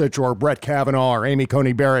Gorsuch or Brett Kavanaugh or Amy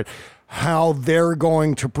Coney Barrett, how they're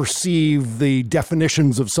going to perceive the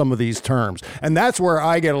definitions of some of these terms. And that's where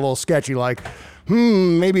I get a little sketchy, like,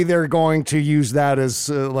 maybe they're going to use that as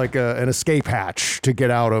an escape hatch to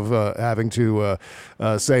get out of having to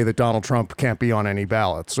say that Donald Trump can't be on any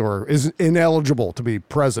ballots or is ineligible to be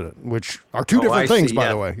president, which are two different things, by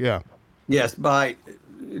the way. Yeah. Yes, by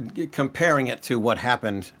comparing it to what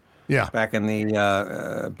happened back in the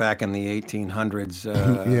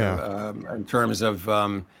 1800s in terms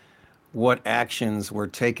of what actions were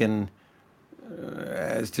taken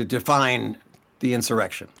as to define the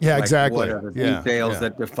insurrection. Yeah, exactly. What are the details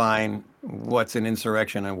that define what's an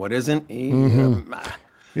insurrection and what isn't?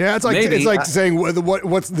 Yeah, it's like saying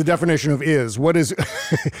what's the definition of is? What is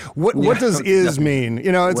what does is mean?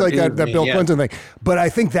 It's like that Bill Clinton thing. But I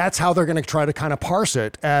think that's how they're going to try to kind of parse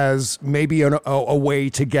it as maybe a way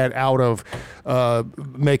to get out of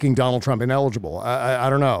making Donald Trump ineligible. I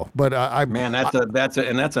don't know, but that's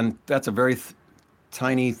a very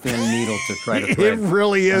tiny thin needle to try to thread. It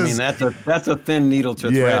really is. I mean, that's a thin needle to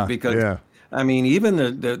thread because. I mean, even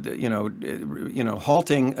the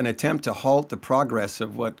halting an attempt to halt the progress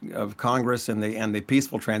of Congress and the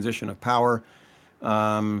peaceful transition of power.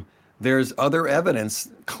 There's other evidence,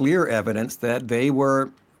 clear evidence, that they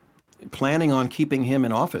were planning on keeping him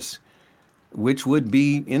in office, which would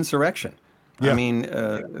be insurrection. Yeah. I mean,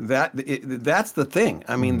 that's the thing.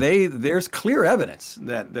 I mean, there's clear evidence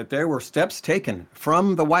that there were steps taken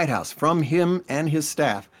from the White House, from him and his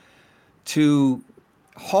staff, to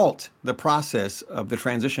halt the process of the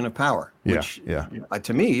transition of power, which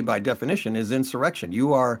to me, by definition, is insurrection.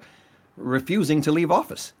 You are refusing to leave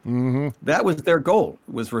office. Mm-hmm. That was their goal,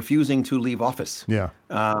 was refusing to leave office. Yeah.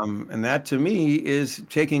 And that, to me, is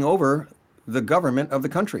taking over the government of the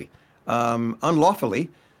country unlawfully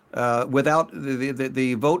without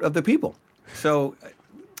the vote of the people. So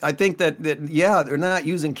I think that they're not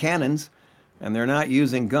using cannons, and they're not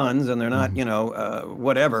using guns, and they're not,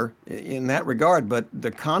 whatever in that regard. But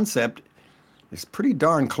the concept is pretty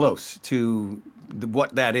darn close to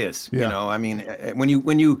what that is. Yeah. I mean, when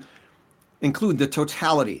you include the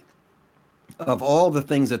totality of all the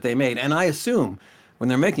things that they made, and I assume when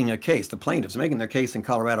they're making a case, the plaintiffs making their case in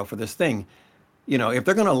Colorado for this thing, if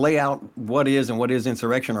they're going to lay out what is and what is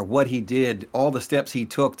insurrection, or what he did, all the steps he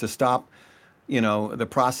took to stop, the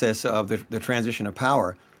process of the transition of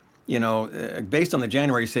power. Based on the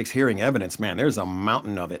January 6th hearing evidence, man, there's a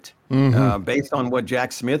mountain of it. Mm-hmm. Based on what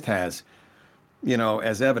Jack Smith has,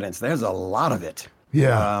 as evidence, there's a lot of it.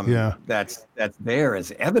 Yeah, that's there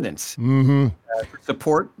as evidence. Mm-hmm.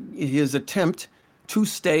 Support his attempt to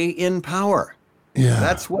stay in power. Yeah,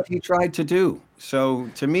 that's what he tried to do. So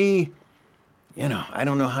to me, I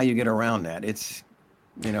don't know how you get around that. It's,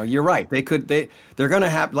 you're right. They're going to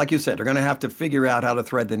have, like you said, they're going to have to figure out how to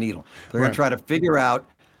thread the needle. They're going to try to figure out.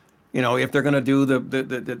 If they're going to do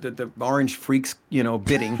the orange freaks,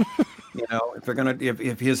 bidding, if they're going to,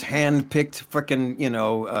 if his hand-picked frickin',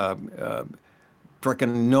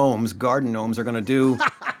 frickin' gnomes, garden gnomes are going to do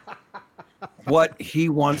what he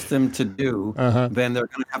wants them to do, then they're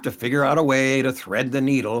going to have to figure out a way to thread the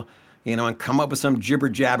needle, and come up with some jibber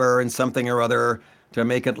jabber and something or other to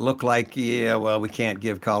make it look like, we can't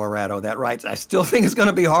give Colorado that right. I still think it's going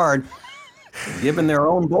to be hard. Given their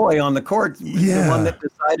own boy on the court, the one that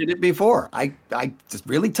decided it before. It's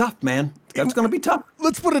really tough, man. That's going to be tough.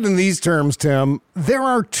 Let's put it in these terms, Tim. There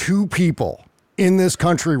are two people in this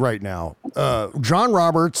country right now, John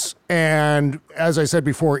Roberts and, as I said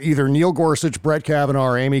before, either Neil Gorsuch, Brett Kavanaugh,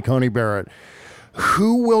 or Amy Coney Barrett,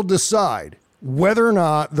 who will decide whether or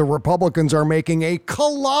not the Republicans are making a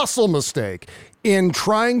colossal mistake in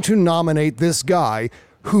trying to nominate this guy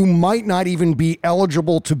who might not even be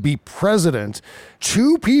eligible to be president.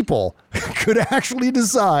 Two people could actually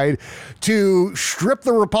decide to strip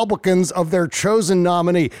the Republicans of their chosen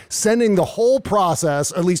nominee, sending the whole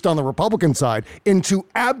process, at least on the Republican side, into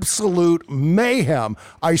absolute mayhem.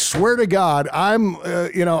 I swear to God, I'm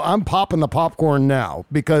popping the popcorn now,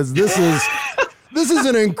 because this is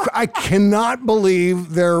I cannot believe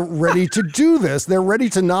they're ready to do this. They're ready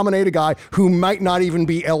to nominate a guy who might not even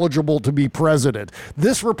be eligible to be president.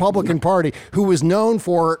 This Republican Party, who is known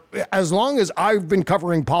for, as long as I've been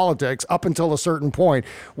covering politics up until a certain point,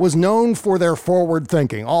 was known for their forward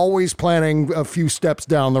thinking, always planning a few steps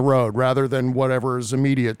down the road rather than whatever is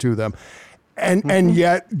immediate to them. And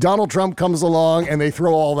yet Donald Trump comes along and they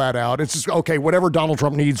throw all that out. It's just, okay, whatever Donald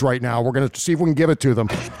Trump needs right now, we're going to see if we can give it to them.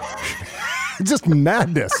 Just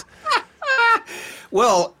madness.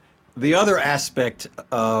 Well, the other aspect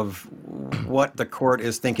of what the court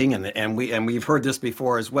is thinking, and we've heard this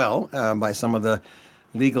before as well by some of the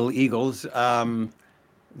legal eagles,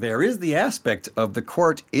 there is the aspect of the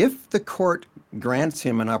court, if the court grants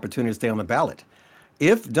him an opportunity to stay on the ballot.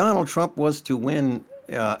 If Donald Trump was to win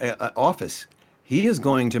office, he is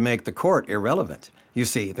going to make the court irrelevant. You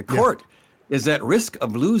see, the court is at risk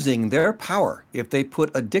of losing their power if they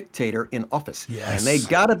put a dictator in office. Yes. And they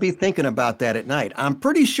got to be thinking about that at night. I'm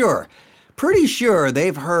pretty sure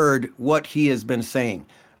they've heard what he has been saying.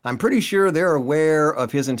 I'm pretty sure they're aware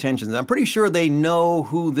of his intentions. I'm pretty sure they know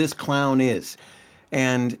who this clown is.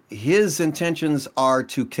 And his intentions are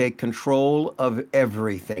to take control of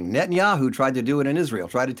everything. Netanyahu tried to do it in Israel,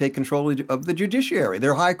 tried to take control of the judiciary,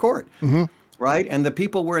 their high court. Mm-hmm. right? And the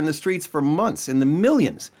people were in the streets for months, in the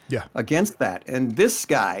millions, Yeah. against that. And this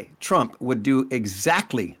guy, Trump, would do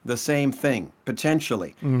exactly the same thing,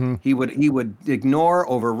 potentially. He would ignore,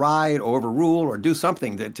 override, overrule, or do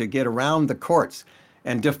something to get around the courts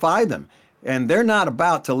and defy them. And they're not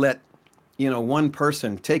about to let one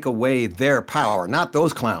person take away their power, not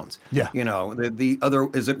those clowns. Yeah. The other,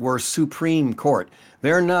 as it were, Supreme Court.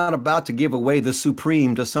 They're not about to give away the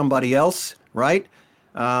Supreme to somebody else, right?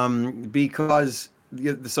 Because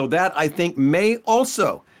so that, I think, may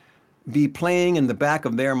also be playing in the back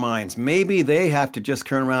of their minds. Maybe they have to just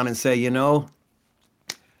turn around and say,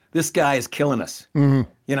 this guy is killing us.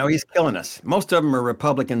 He's killing us. Most of them are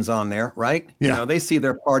Republicans on there, right? Yeah. They see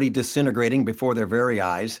their party disintegrating before their very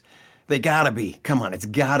eyes. They gotta be, come on, it's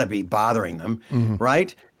gotta be bothering them,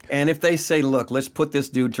 right? And if they say, look, let's put this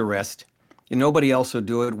dude to rest, nobody else will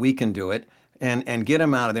do it, we can do it, and get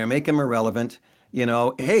him out of there, make him irrelevant,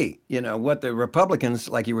 hey, what the Republicans,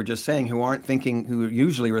 like you were just saying, who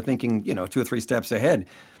usually were thinking, 2 or 3 steps ahead,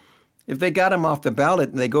 if they got him off the ballot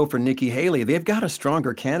and they go for Nikki Haley, they've got a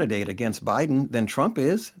stronger candidate against Biden than Trump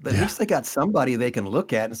is. At least they got somebody they can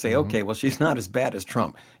look at and say, okay, well, she's not as bad as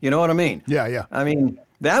Trump. You know what I mean? Yeah. I mean,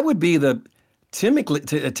 that would be typically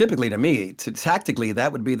to me, tactically,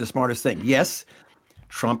 that would be the smartest thing. Yes,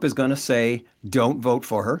 Trump is going to say, don't vote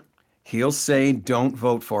for her. He'll say, don't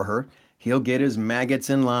vote for her. He'll get his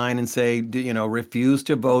maggots in line and say, refuse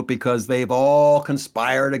to vote because they've all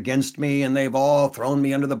conspired against me and they've all thrown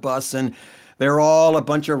me under the bus and they're all a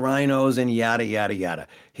bunch of rhinos and yada, yada, yada.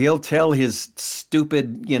 He'll tell his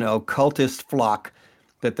stupid, cultist flock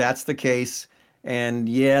that that's the case. And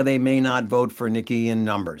yeah, they may not vote for Nikki in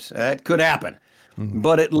numbers. That could happen.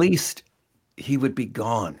 But at least he would be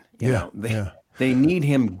gone. They need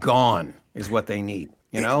him gone is what they need.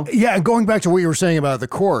 Yeah, and going back to what you were saying about the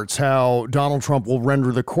courts, how Donald Trump will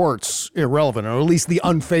render the courts irrelevant, or at least the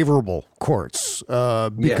unfavorable courts,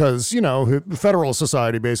 because, federal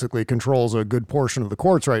society basically controls a good portion of the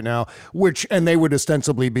courts right now, and they would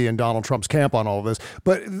ostensibly be in Donald Trump's camp on all of this.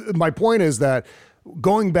 But my point is that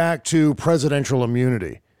going back to presidential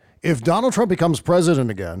immunity, if Donald Trump becomes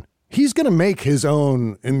president again, he's going to make his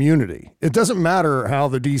own immunity. It doesn't matter how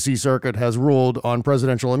the D.C. Circuit has ruled on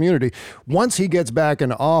presidential immunity. Once he gets back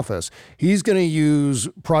into office, he's going to use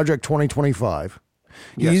Project 2025.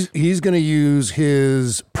 Yes. He's going to use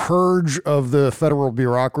his purge of the federal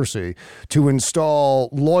bureaucracy to install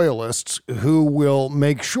loyalists who will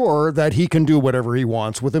make sure that he can do whatever he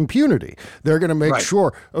wants with impunity. They're going to make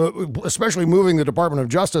sure, especially moving the Department of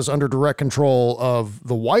Justice under direct control of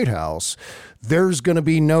the White House, there's going to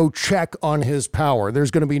be no check on his power.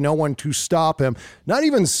 There's going to be no one to stop him. Not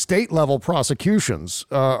even state level prosecutions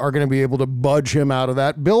are going to be able to budge him out of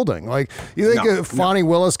that building. Like, you think if Fonnie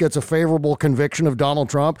Willis gets a favorable conviction of Donald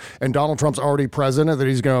Trump and Donald Trump's already president, that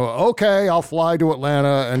he's going to, okay, I'll fly to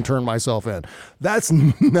Atlanta and turn myself in. That's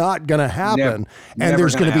not going to happen. And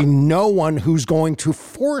there's going to be no one who's going to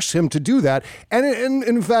force him to do that. And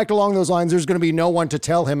in fact, along those lines, there's going to be no one to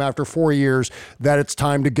tell him after 4 years that it's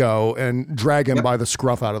time to go and drag him by the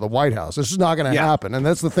scruff out of the White House. This is not going to happen. And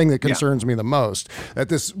that's the thing that concerns me the most, that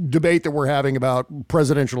this debate that we're having about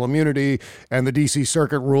presidential immunity and the D.C.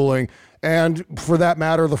 Circuit ruling, and for that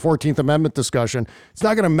matter, the 14th Amendment discussion, it's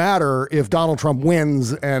not going to matter if Donald Trump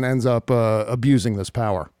wins and ends up abusing this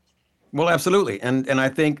power. Well, absolutely. And I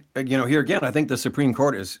think, here again, I think the Supreme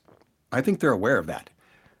Court I think they're aware of that.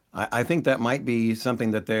 I think that might be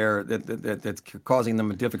something that's causing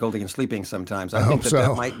them difficulty in sleeping sometimes. I think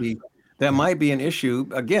that might be an issue.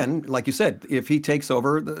 Again, like you said, if he takes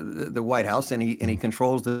over the White House and he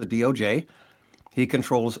controls the DOJ,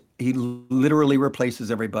 he literally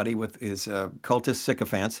replaces everybody with his cultist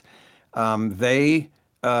sycophants.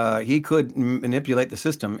 He could manipulate the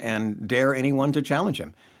system and dare anyone to challenge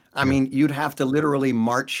him. I mean, you'd have to literally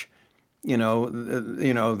march,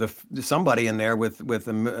 somebody in there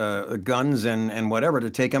with guns and whatever to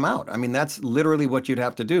take him out. I mean, that's literally what you'd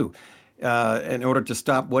have to do in order to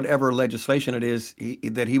stop whatever legislation it is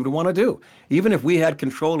that he would want to do. Even if we had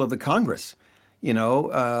control of the Congress,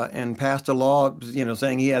 and passed a law,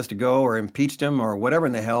 saying he has to go, or impeached him or whatever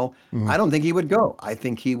in the hell, I don't think he would go. I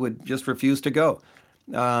think he would just refuse to go.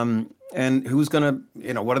 And who's going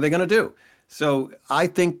to, what are they going to do? So I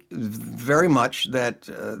think very much that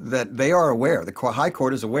they are aware, the High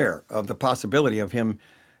Court is aware of the possibility of him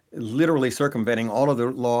literally circumventing all of the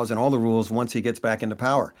laws and all the rules once he gets back into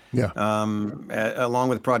power. Yeah. Along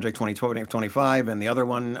with Project 2025 and the other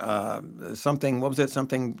one, something, what was it?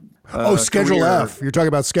 Something. Schedule F. You're talking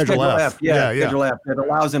about Schedule F. Yeah, Schedule F. It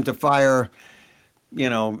allows him to fire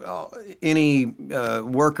any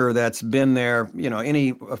worker that's been there,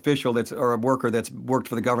 any official or a worker that's worked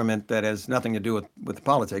for the government that has nothing to do with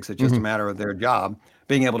politics. It's just a matter of their job,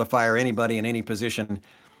 being able to fire anybody in any position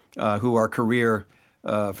who are career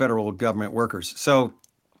federal government workers. So,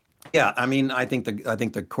 yeah, I mean, I think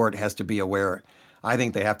the court has to be aware. I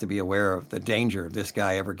think they have to be aware of the danger of this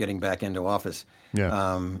guy ever getting back into office,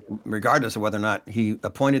 regardless of whether or not he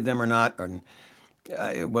appointed them or not, or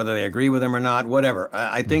whether they agree with him or not, whatever.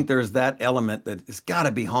 I think there's that element that it's got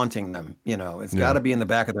to be haunting them. It's got to be in the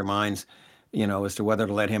back of their minds, as to whether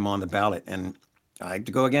to let him on the ballot. And I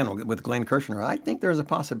to go again with Glenn Kirshner. I think there's a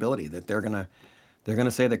possibility that they're gonna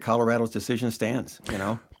say that Colorado's decision stands.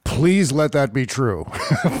 Please let that be true.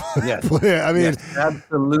 Yes. I mean, yes,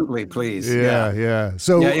 absolutely, please. Yeah.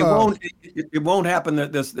 So it won't happen.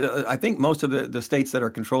 That I think most of the states that are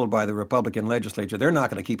controlled by the Republican legislature, they're not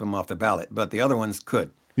going to keep him off the ballot, but the other ones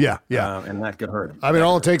could. Yeah. And that could hurt him. I mean,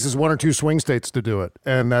 all it takes is one or two swing states to do it,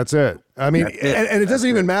 and that's it. I mean, and it doesn't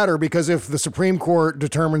even matter, because if the Supreme Court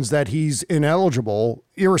determines that he's ineligible,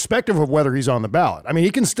 irrespective of whether he's on the ballot, I mean,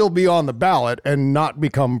 he can still be on the ballot and not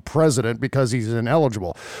become president because he's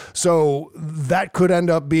ineligible. So that could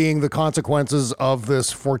end up being the consequences of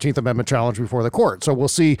this 14th Amendment challenge before the court. So we'll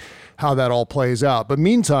see how that all plays out. But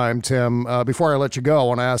meantime, Tim, before I let you go, I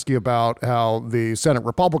want to ask you about how the Senate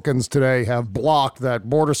Republicans today have blocked that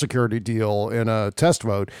border security deal in a test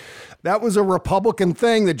vote. That was a Republican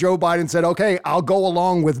thing that Joe Biden said, okay, I'll go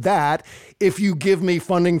along with that if you give me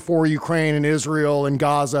funding for Ukraine and Israel and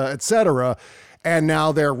Gaza, et cetera. And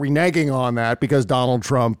now they're reneging on that because Donald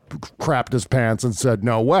Trump crapped his pants and said,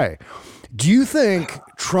 no way. Do you think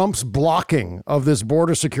Trump's blocking of this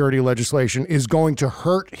border security legislation is going to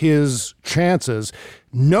hurt his chances,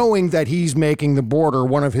 knowing that he's making the border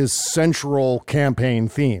one of his central campaign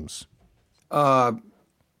themes?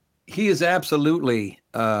 He is absolutely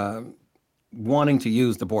wanting to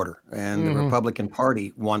use the border, and the Republican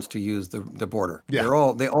Party wants to use the border. Yeah.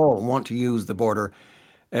 They all want to use the border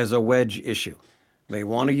as a wedge issue. They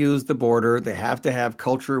want to use the border. They have to have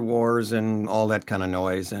culture wars and all that kind of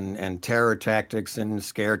noise, and terror tactics and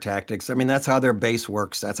scare tactics. I mean, that's how their base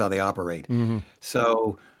works. That's how they operate.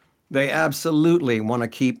 So they absolutely want to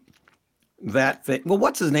keep that thing. Well,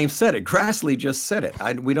 what's his name said it? Grassley just said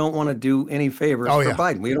it. We don't want to do any favors for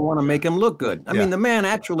Biden. We don't want to make him look good. I mean, the man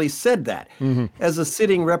actually said that as a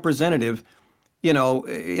sitting representative,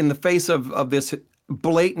 in the face of this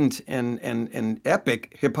blatant and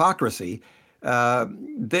epic hypocrisy.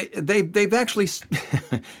 They've actually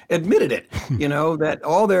admitted it,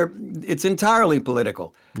 that it's entirely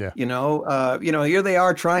political. Yeah. Here they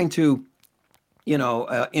are trying to,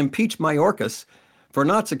 impeach Mayorkas for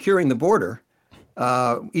not securing the border,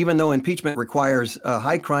 even though impeachment requires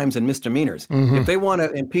high crimes and misdemeanors. If they want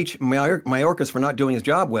to impeach Mayorkas for not doing his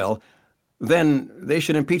job well, then they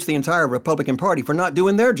should impeach the entire Republican Party for not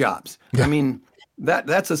doing their jobs. Yeah. I mean,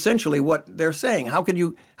 that's essentially what they're saying. How can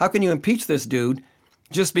you impeach this dude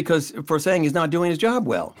just because for saying he's not doing his job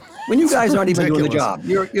well, when you guys aren't even doing the job?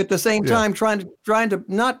 You're at the same time trying to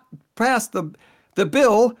not pass the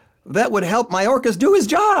bill that would help Mayorkas do his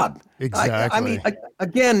job. Exactly. I mean,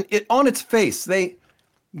 again, on its face, they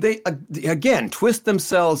again twist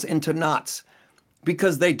themselves into knots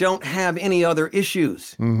because they don't have any other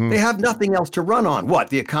issues. They have nothing else to run on. What,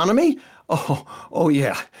 the economy? Oh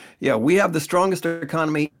yeah. We have the strongest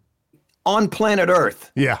economy on planet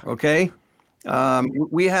Earth. Yeah. Okay.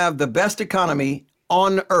 We have the best economy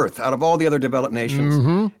on Earth out of all the other developed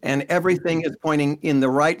nations, and everything is pointing in the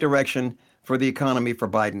right direction for the economy for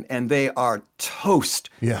Biden, and they are toast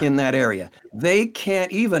in that area. They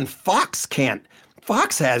can't. Even Fox can't.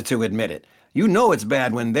 Fox has to admit it. It's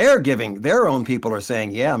bad when their own people are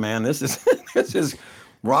saying, "Yeah, man, this is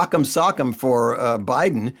rock'em sock'em for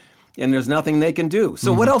Biden." And there's nothing they can do.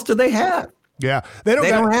 So what else do they have? Yeah, they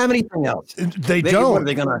don't have anything else. They don't. What, are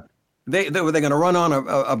they gonna run on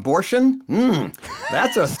abortion?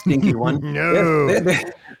 That's a stinky one. No.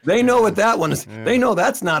 They know what that one is. Yeah. They know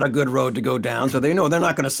that's not a good road to go down. So they know they're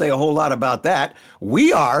not going to say a whole lot about that.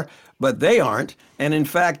 We are, but they aren't. And in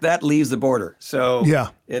fact, that leaves the border. So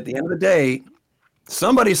at the end of the day,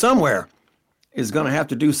 somebody somewhere is going to have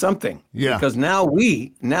to do something. Yeah. Because now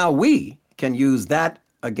we can use that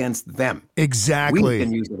against them. Exactly. We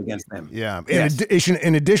can use it against them. Yeah. Yes.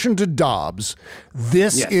 In addition to Dobbs,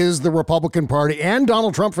 this is the Republican Party and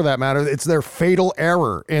Donald Trump, for that matter. It's their fatal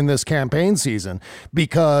error in this campaign season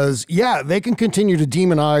because, they can continue to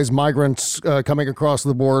demonize migrants coming across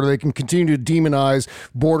the border. They can continue to demonize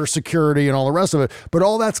border security and all the rest of it. But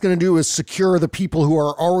all that's going to do is secure the people who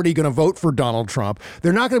are already going to vote for Donald Trump.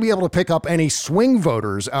 They're not going to be able to pick up any swing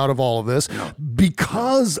voters out of all of this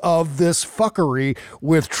because of this fuckery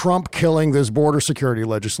with Trump killing this border security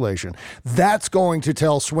legislation. That's going to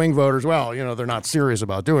tell swing voters, well, they're not serious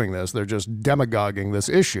about doing this. They're just demagoguing this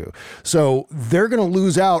issue. So they're going to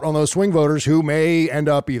lose out on those swing voters who may end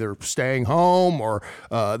up either staying home or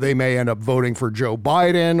they may end up voting for Joe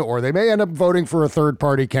Biden or they may end up voting for a third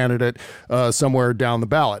party candidate somewhere down the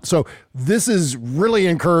ballot. So this is really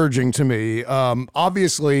encouraging to me.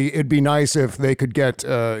 Obviously, it'd be nice if they could get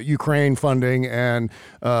Ukraine funding and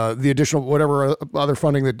the additional whatever other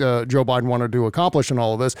funding that Joe Biden wanted to accomplish in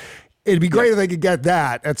all of this. It'd be great if they could get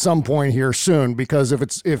that at some point here soon, because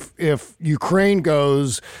if Ukraine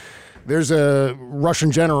goes, there's a Russian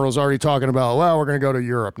general who's already talking about, well, we're going to go to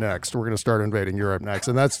Europe next. We're going to start invading Europe next.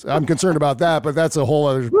 And I'm concerned about that, but that's a whole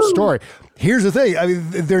other story. Here's the thing. I mean,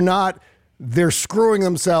 they're screwing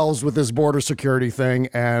themselves with this border security thing.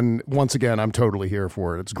 And once again, I'm totally here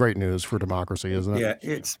for it. It's great news for democracy, isn't it?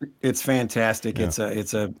 Yeah, it's fantastic.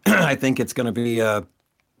 Yeah. I think it's going to be, and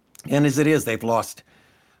as it is, they've lost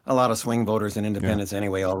a lot of swing voters and independents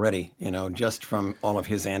anyway already, just from all of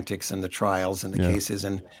his antics and the trials and the cases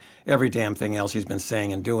and every damn thing else he's been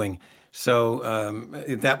saying and doing. So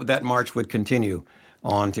that march would continue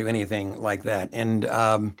on to anything like that. And,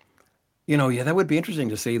 that would be interesting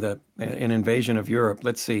to see an invasion of Europe.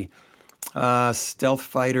 Let's see. Stealth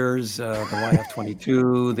fighters, the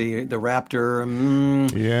YF-22, the Raptor.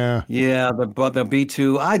 The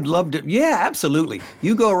B-2. I'd love to. Yeah, absolutely.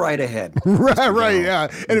 You go right ahead. right. Yeah.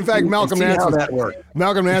 And in fact, Malcolm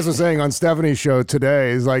Nance was saying on Stephanie's show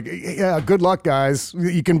today, is like, yeah, good luck, guys.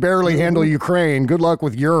 You can barely handle Ukraine. Good luck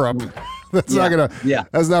with Europe. That's not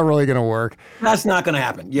really gonna work. That's not gonna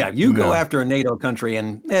happen. Yeah, you go after a NATO country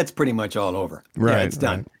and it's pretty much all over. Right, it's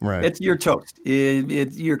done. Right. You're toast.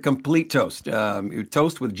 It's you're complete toast. You're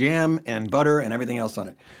toast with jam and butter and everything else on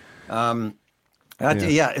it.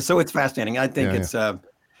 So it's fascinating. I think it's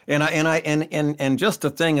and just the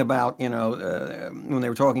thing about when they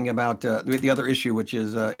were talking about the other issue, which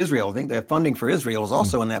is Israel. I think the funding for Israel is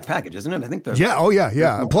also in that package, isn't it? I think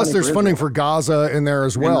Plus, there's funding for Gaza in there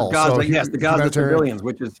as well. The Gaza civilians,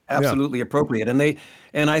 which is absolutely appropriate.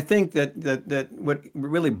 And I think that what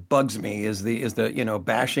really bugs me is the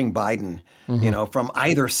bashing Biden, from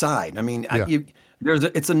either side. I mean,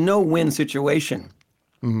 it's a no-win situation,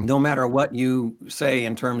 no matter what you say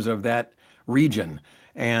in terms of that region.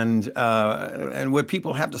 And what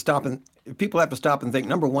people have to stop and think,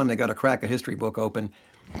 number one, they got to crack a history book open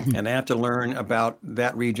and they have to learn about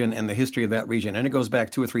that region and the history of that region. And it goes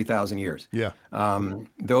back 2,000 or 3,000 years. Yeah.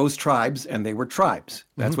 Those tribes, and they were tribes.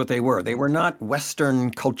 That's what they were. They were not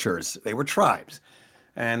Western cultures. They were tribes.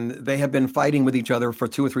 And they have been fighting with each other for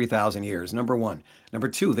 2,000 or 3,000 years, number one. Number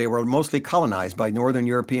two, they were mostly colonized by Northern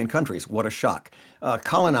European countries. What a shock.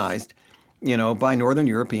 Colonized by Northern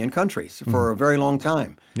European countries for a very long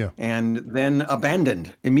time, and then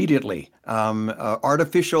abandoned immediately.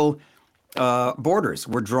 Artificial borders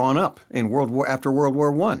were drawn up in after World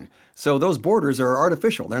War I. So those borders are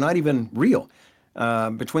artificial; they're not even real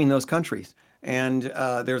between those countries. And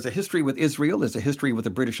there's a history with Israel. There's a history with the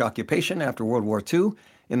British occupation after World War II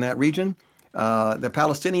in that region. The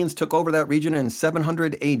Palestinians took over that region in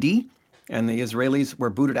 700 A.D. And the Israelis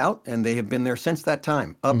were booted out, and they have been there since that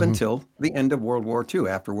time, up until the end of World War II,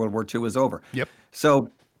 after World War II was over. Yep. So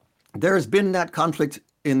there has been that conflict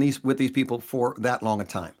with these people for that long a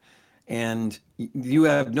time. And you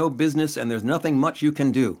have no business, and there's nothing much you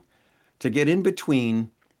can do to get in between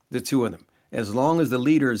the two of them. As long as the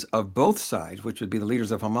leaders of both sides, which would be the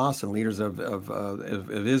leaders of Hamas and leaders of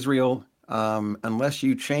Israel, unless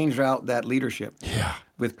you change out that leadership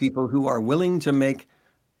with people who are willing to make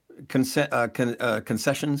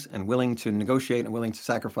concessions and willing to negotiate and willing to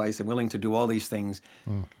sacrifice and willing to do all these things,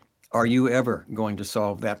 are you ever going to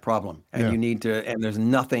solve that problem? And you need to, and there's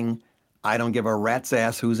nothing, I don't give a rat's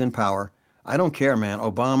ass who's in power. I don't care, man.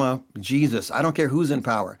 Obama, Jesus, I don't care who's in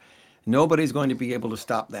power. Nobody's going to be able to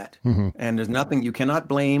stop that. And there's nothing, you cannot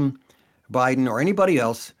blame Biden or anybody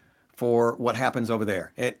else for what happens over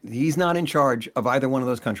there. He's not in charge of either one of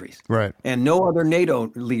those countries. Right. And no other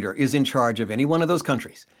NATO leader is in charge of any one of those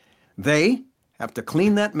countries. They have to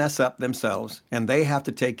clean that mess up themselves, and they have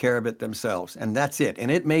to take care of it themselves. And that's it. And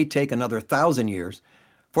it may take another 1,000 years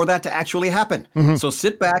for that to actually happen. Mm-hmm. So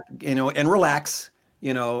sit back, and relax,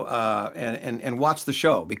 and watch the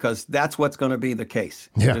show, because that's what's going to be the case.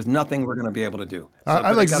 Yeah. There's nothing we're going to be able to do. So,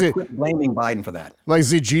 I'd like to see quit blaming Biden for that. like to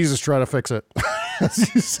see Jesus try to fix it.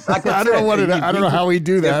 I don't know how we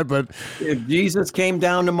do that, but if Jesus came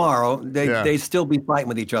down tomorrow, they'd still be fighting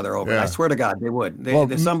with each other over it. I swear to God, they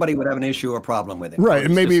would. Somebody would have an issue or problem with it. Right,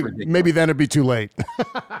 and maybe then it'd be too late.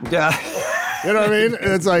 Yeah. You know what I mean?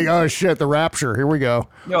 It's like, oh shit, the rapture. Here we go.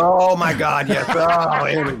 Oh my God, yes. Oh,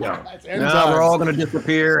 here we go. Now we're all going to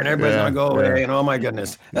disappear, and everybody's going to go away. And oh my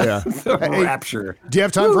goodness, the rapture. Do you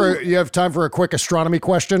have time for a quick astronomy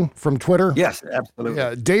question from Twitter? Yes, absolutely.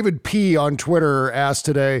 Yeah, David P on Twitter asked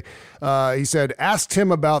today. He said, asked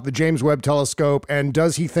him about the James Webb Telescope, and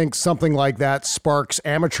does he think something like that sparks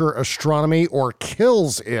amateur astronomy or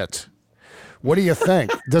kills it? What do you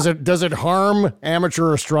think? Does it harm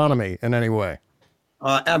amateur astronomy in any way?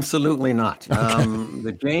 Absolutely not.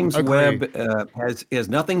 The James Webb has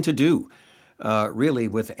nothing to do, really,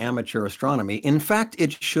 with amateur astronomy. In fact,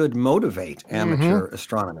 it should motivate amateur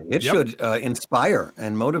astronomy. It should inspire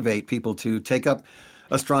and motivate people to take up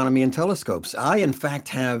astronomy and telescopes. I, in fact,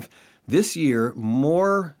 have this year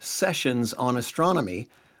more sessions on astronomy,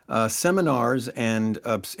 seminars and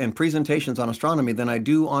presentations on astronomy than I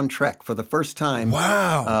do on Trek for the first time.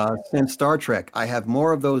 Wow! Since Star Trek, I have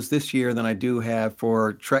more of those this year than I do have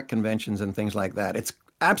for Trek conventions and things like that. It's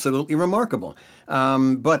absolutely remarkable.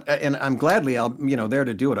 But I'm gladly there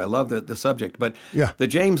to do it. I love the subject. But the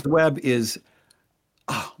James Webb is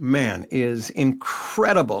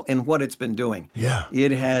incredible in what it's been doing. Yeah.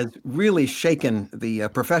 It has really shaken the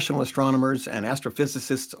professional astronomers and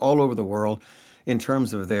astrophysicists all over the world in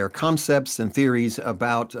terms of their concepts and theories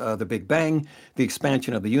about the Big Bang, the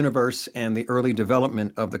expansion of the universe, and the early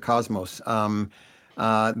development of the cosmos.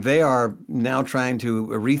 They are now trying to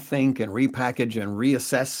rethink and repackage and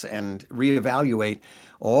reassess and reevaluate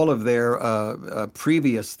all of their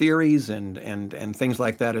previous theories and things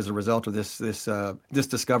like that as a result of this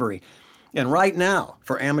discovery. And right now,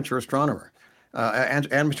 for amateur astronomy,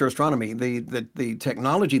 the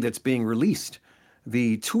technology that's being released,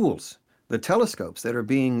 the tools, the telescopes that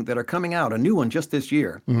are coming out, a new one just this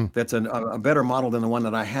year, that's a better model than the one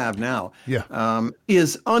that I have now,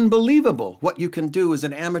 is unbelievable what you can do as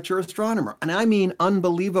an amateur astronomer. And I mean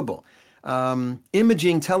unbelievable.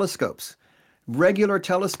 Imaging telescopes, regular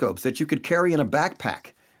telescopes that you could carry in a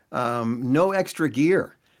backpack, no extra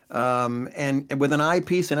gear, and with an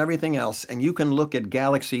eyepiece and everything else, and you can look at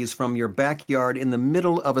galaxies from your backyard in the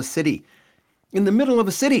middle of a city.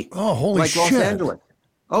 Oh, holy like shit. Los Angeles.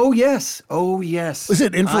 Oh, yes. Oh, yes. Is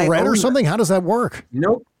it infrared or something? How does that work?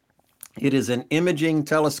 Nope. It is an imaging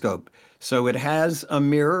telescope. So it has a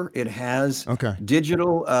mirror. It has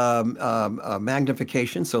digital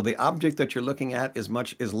magnification. So the object that you're looking at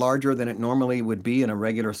is larger than it normally would be in a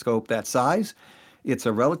regular scope that size. It's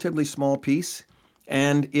a relatively small piece.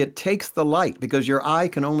 And it takes the light, because your eye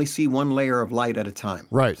can only see one layer of light at a time.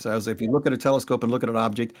 Right. So if you look at a telescope and look at an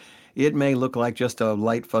object, it may look like just a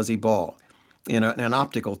light, fuzzy ball in an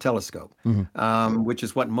optical telescope, which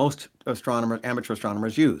is what most amateur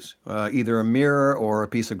astronomers use, either a mirror or a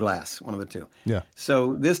piece of glass, one of the two. Yeah.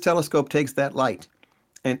 So this telescope takes that light,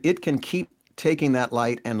 and it can keep taking that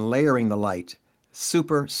light and layering the light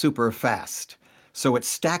super, super fast. So it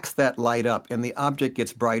stacks that light up, and the object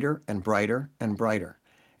gets brighter and brighter and brighter.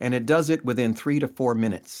 And it does it within 3 to 4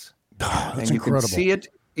 minutes. That's you incredible. Can see it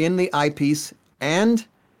in the eyepiece, and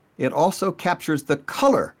it also captures the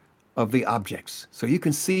color of the objects. So you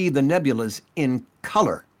can see the nebulas in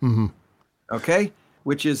color. Okay?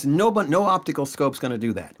 Which is no optical scope's going to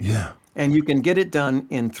do that. Yeah. And you can get it done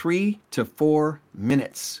in 3 to 4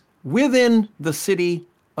 minutes within the city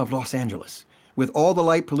of Los Angeles with all the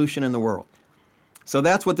light pollution in the world. So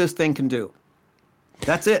that's what this thing can do.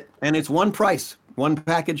 That's it. And it's one price, one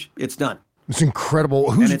package, it's done. It's incredible.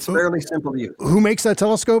 And it's fairly simple to use. Who makes that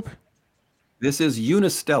telescope? This is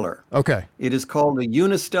Unistellar. Okay. It is called the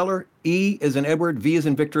Unistellar. E is in Edward, V is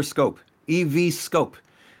in Victor scope. EV scope.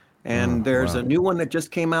 And there's a new one that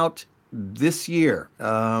just came out this year.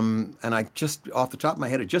 And I just, off the top of my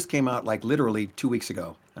head, it just came out like literally 2 weeks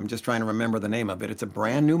ago. I'm just trying to remember the name of it. It's a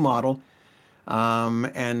brand new model.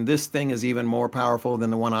 And this thing is even more powerful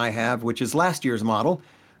than the one I have, which is last year's model,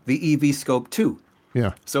 the EV Scope 2.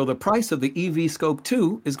 Yeah. So the price of the EV Scope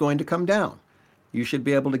 2 is going to come down. You should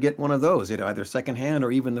be able to get one of those, either secondhand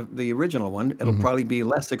or even the original one. It'll probably be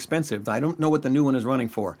less expensive. I don't know what the new one is running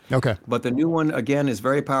for. Okay. But the new one, again, is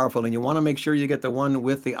very powerful, and you want to make sure you get the one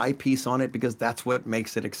with the eyepiece on it, because that's what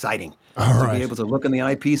makes it exciting. All right. To be able to look in the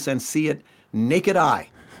eyepiece and see it naked eye.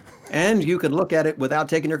 and you can look at it without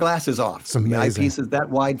taking your glasses off. It's amazing. The eyepiece is that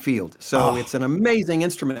wide field. So it's an amazing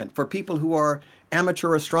instrument for people who are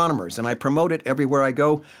amateur astronomers, and I promote it everywhere I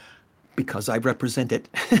go because I represent it.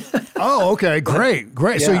 Oh, okay, great.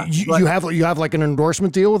 Yeah, So you have like an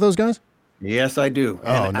endorsement deal with those guys? Yes, I do.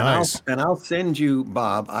 Oh, nice. And I'll send you,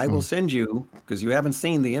 Bob, I will send you, because you haven't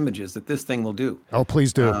seen the images that this thing will do. Oh,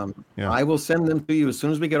 please do. I will send them to you as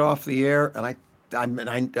soon as we get off the air, and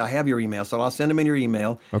I have your email, so I'll send them in your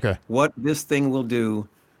email. Okay. What this thing will do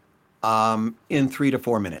in 3 to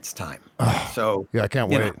 4 minutes time. So Yeah, I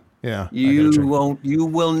can't you wait. know, Yeah. you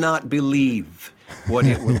will not believe what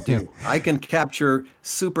it will do. I can capture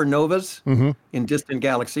supernovas in distant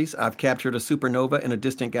galaxies. I've captured a supernova in a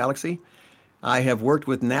distant galaxy. I have worked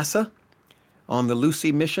with NASA on the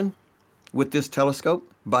Lucy mission with this telescope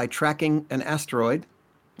by tracking an asteroid,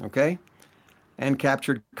 okay, and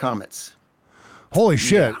captured comets. Holy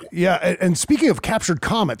shit. Yeah. And speaking of captured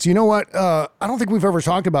comets, you know what? I don't think we've ever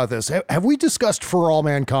talked about this. Have we discussed For All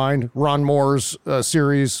Mankind, Ron Moore's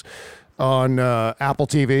series on Apple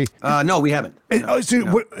TV? No, we haven't. No.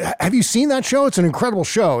 Have you seen that show? It's an incredible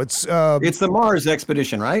show. It's the Mars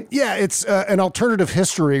expedition, right? Yeah, it's an alternative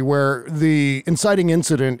history where the inciting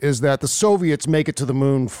incident is that the Soviets make it to the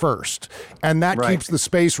moon first. And that keeps the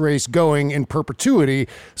space race going in perpetuity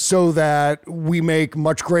so that we make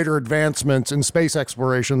much greater advancements in space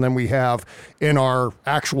exploration than we have in our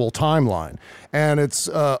actual timeline. And it's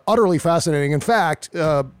utterly fascinating. In fact,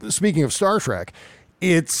 speaking of Star Trek,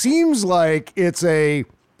 it seems like it's a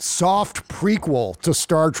soft prequel to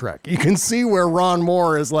Star Trek. You can see where Ron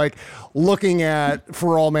Moore is like looking at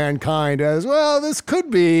For All Mankind as, well, this could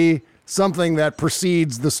be something that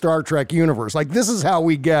precedes the Star Trek universe. Like, this is how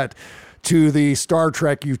we get to the Star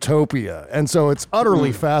Trek utopia. And so it's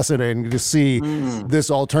utterly fascinating to see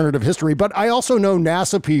this alternative history. But I also know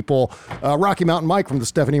NASA people, Rocky Mountain Mike from the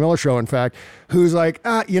Stephanie Miller Show, in fact, who's like,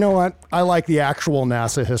 you know what? I like the actual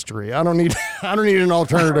NASA history. I don't need an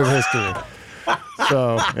alternative history.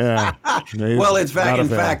 So, yeah. Well, in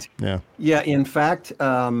fact,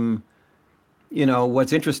 you know,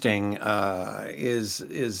 what's interesting is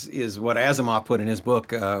what Asimov put in his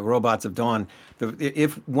book, Robots of Dawn.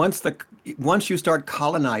 Once you start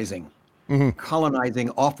colonizing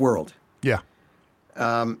off-world,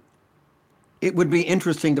 it would be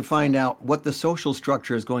interesting to find out what the social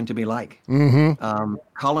structure is going to be like.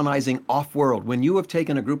 Colonizing off-world, when you have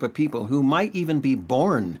taken a group of people who might even be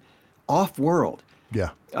born off-world,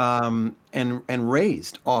 and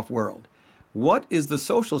raised off-world. What is the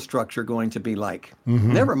social structure going to be like?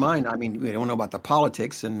 Never mind, I mean, we don't know about the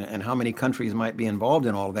politics and how many countries might be involved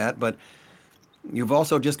in all of that, but you've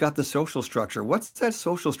also just got the social structure. What's that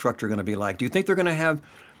social structure going to be like? Do you think they're going to have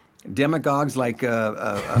demagogues like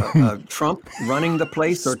Trump running the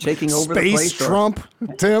place or taking over the place? Space Trump,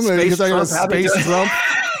 Tim? Space Trump?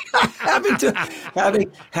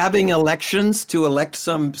 having elections to elect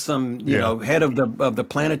some you know, head of the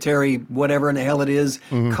planetary whatever in the hell it is,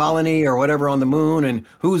 colony or whatever on the moon, and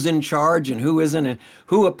who's in charge and who isn't, and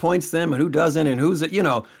who appoints them and who doesn't, and who's, you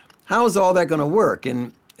know, how is all that going to work,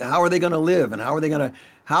 and how are they going to live, and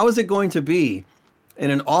how is it going to be in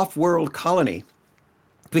an off-world colony?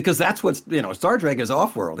 Because that's what's, you know, Star Trek is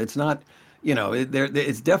off-world. It's not, you know,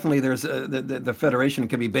 it's definitely, there's the Federation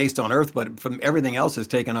can be based on Earth, but from everything else is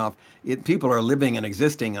taken off. People are living and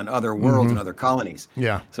existing on other worlds and other colonies.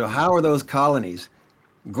 Yeah. So how are those colonies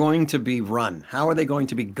going to be run? How are they going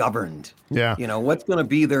to be governed? Yeah. You know, what's going to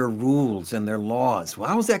be their rules and their laws? Well,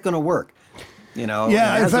 how is that going to work? You know,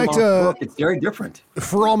 in fact, it's very different.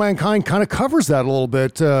 For All Mankind kind of covers that a little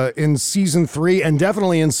bit in season 3 and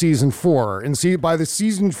definitely in season 4. By the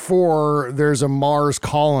season 4, there's a Mars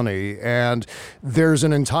colony, and there's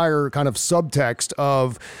an entire kind of subtext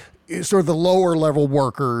of sort of the lower level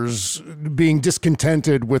workers being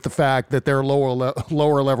discontented with the fact that they're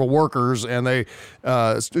lower level workers, and they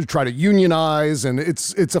try to unionize, and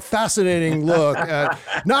it's a fascinating look at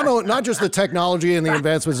not just the technology and the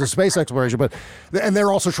advancements of space exploration, and they're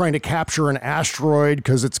also trying to capture an asteroid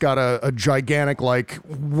because it's got a gigantic, like,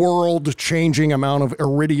 world changing amount of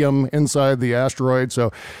iridium inside the asteroid.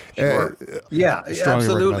 So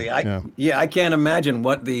absolutely. I can't imagine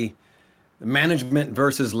what the management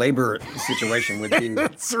versus labor situation would be.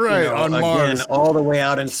 That's right, on Mars, all the way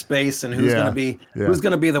out in space, and who's going to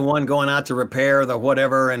be the one going out to repair the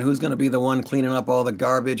whatever, and who's going to be the one cleaning up all the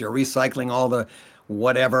garbage or recycling all the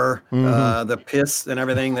whatever, the piss and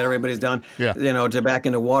everything that everybody's done, you know, to back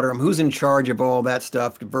into water. Who's in charge of all that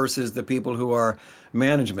stuff versus the people who are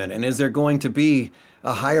management? And is there going to be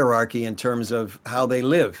a hierarchy in terms of how they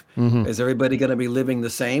live. Is everybody going to be living the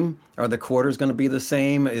same? Are the quarters going to be the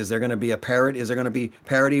same? Is there going to be a parity? Is there going to be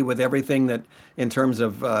parity with everything that in terms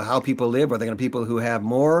of how people live? Are there going to be people who have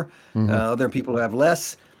more? Other people who have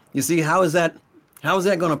less? You see, how is that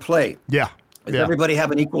going to play? Yeah. Does everybody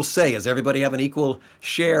have an equal say? Does everybody have an equal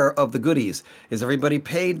share of the goodies? Is everybody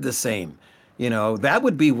paid the same? That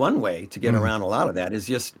would be one way to get around a lot of that. Is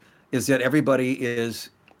that everybody is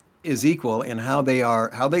equal in how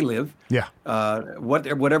they live. Yeah.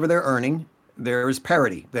 Whatever they're earning, there is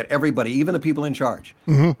parity. That everybody, even the people in charge,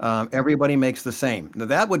 everybody makes the same. Now,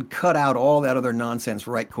 that would cut out all that other nonsense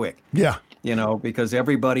right quick. Yeah. Because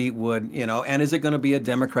everybody would, and is it going to be a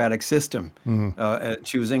democratic system,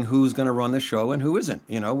 choosing who's going to run the show and who isn't?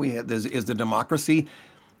 Is the democracy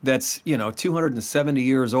that's 270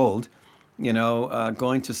 years old,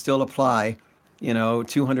 going to still apply,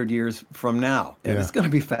 200 years from now? And it's going to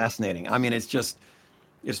be fascinating. I mean, it's just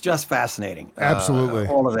fascinating. Absolutely.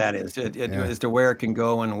 All of that is as to where it can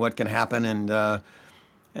go and what can happen,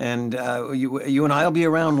 and you and I will be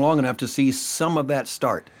around long enough to see some of that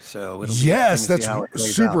start. So it'll be interesting to see how it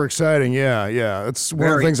plays super out. exciting. Yeah. It's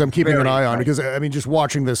one of the things I'm keeping an eye on because just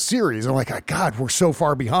watching this series, I'm like, God, we're so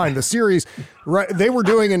far behind. The series, right? They were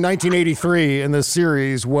doing in 1983 in this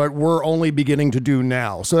series what we're only beginning to do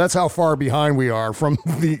now. So that's how far behind we are from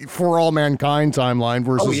the For All Mankind timeline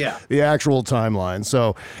versus the actual timeline.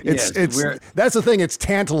 So that's the thing. It's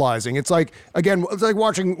tantalizing. It's like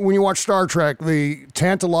watching when you watch Star Trek, the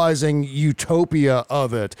tantalizing utopia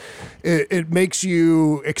of it. It makes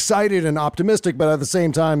you excited and optimistic, but at the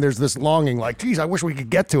same time, there's this longing like, geez, I wish we could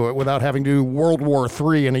get to it without having to do World War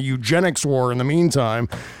III and a eugenics war in the meantime.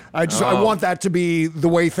 I want that to be the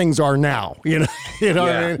way things are now. What I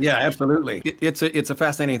mean? Yeah, absolutely. It's a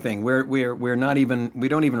fascinating thing. We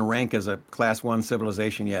don't even rank as a class 1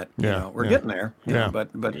 civilization yet. We're getting there.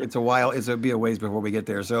 But it's a while. It'll be a ways before we get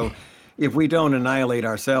there. So if we don't annihilate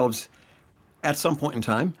ourselves at some point in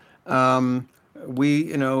time,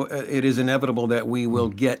 it is inevitable that we will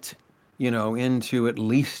get, into at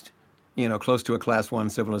least, close to a class 1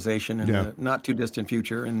 civilization in the not too distant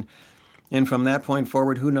future. And from that point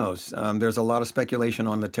forward, who knows? There's a lot of speculation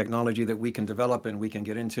on the technology that we can develop and we can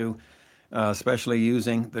get into, especially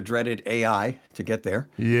using the dreaded AI to get there.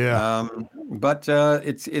 Yeah. But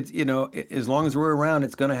it's as long as we're around,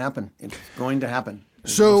 it's going to happen. It's going to happen.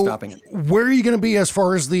 There's so no stopping it. Where are you going to be as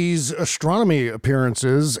far as these astronomy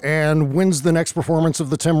appearances, and when's the next performance of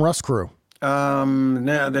the Tim Russ Crew?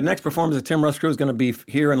 Now the next performance of Tim Russ Crew is going to be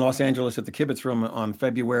here in Los Angeles at the Kibitz Room on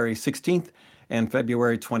February 16th and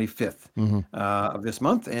February 25th of this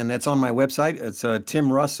month, and that's on my website. It's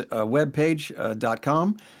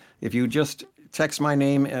timrusswebpage.com. If you just text my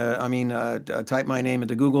name, type my name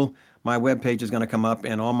into Google, my webpage is going to come up,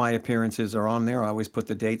 and all my appearances are on there. I always put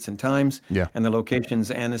the dates and times and the locations.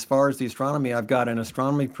 And as far as the astronomy, I've got an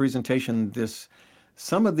astronomy presentation.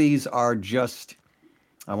 Some of these are just,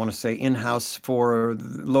 I want to say, in-house for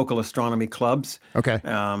local astronomy clubs. Okay.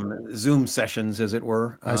 Zoom sessions, as it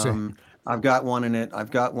were. I see. I've got one in it. I've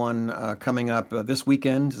got one coming up this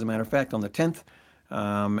weekend, as a matter of fact, on the 10th.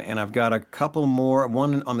 And I've got a couple more,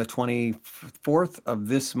 one on the 24th of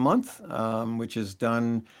this month, which is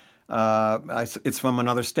done. It's from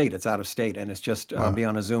another state. It's out of state, and it's just be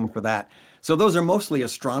on a Zoom for that. So those are mostly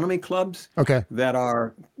astronomy clubs. Okay. That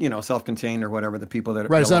are self-contained or whatever. The people that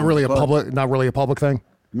right. It's not really a public thing.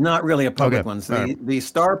 Not really a public one. Right. The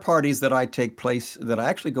star parties that I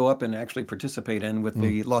actually go up and actually participate in with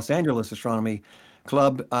the Los Angeles Astronomy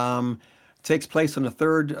Club takes place in the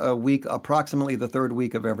third week, approximately the third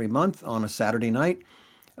week of every month on a Saturday night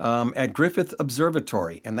at Griffith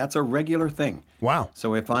Observatory, and that's a regular thing. Wow.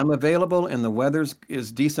 So if I'm available and the weather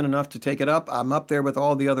is decent enough to take it up, I'm up there with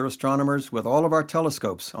all the other astronomers with all of our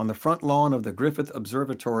telescopes on the front lawn of the Griffith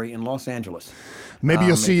Observatory in Los Angeles. Maybe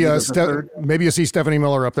you'll see maybe you'll see Stephanie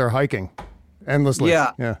Miller up there hiking endlessly.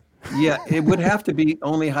 Yeah. It would have to be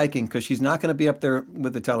only hiking because she's not going to be up there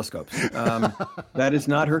with the telescopes. That is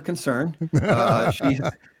not her concern.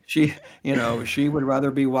 She would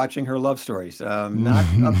rather be watching her love stories, not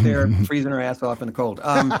up there freezing her ass off in the cold.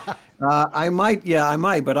 I might,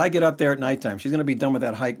 but I get up there at nighttime. She's going to be done with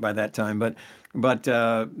that hike by that time. But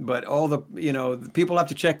all the people have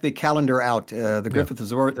to check the calendar out. The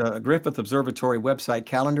Griffith Observatory website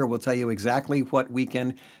calendar will tell you exactly what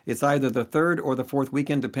weekend. It's either the third or the fourth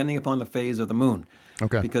weekend, depending upon the phase of the moon.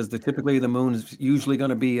 Okay. Because typically the moon is usually going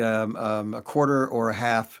to be a quarter or a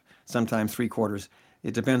half, sometimes 3/4.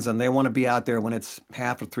 It depends on. They want to be out there when it's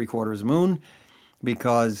half or 3/4 moon,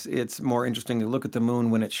 because it's more interesting to look at the moon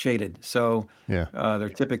when it's shaded. So they're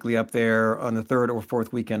typically up there on the third or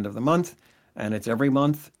fourth weekend of the month. and it's every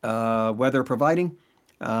month, weather providing.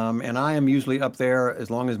 And I am usually up there as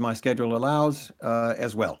long as my schedule allows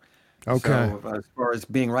as well. Okay. So as far as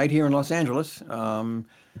being right here in Los Angeles,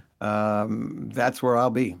 that's where I'll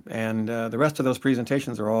be. And the rest of those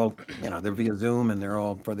presentations are all, they're via Zoom, and they're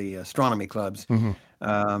all for the astronomy clubs.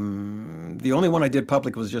 The only one I did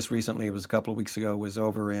public was just recently. It was a couple of weeks ago. Was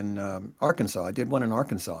over in Arkansas. I did one in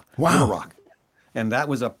Arkansas, Little Rock, and that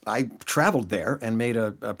was I traveled there and made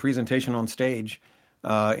a presentation on stage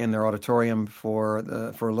in their auditorium for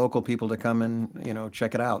local people to come and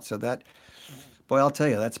check it out. So that, boy, I'll tell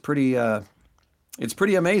you, that's pretty. It's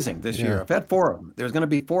pretty amazing this year. I've had 4 of them. There's going to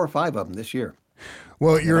be 4 or 5 of them this year.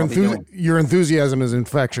 Well, your enthusiasm is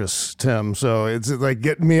infectious, Tim. So it's like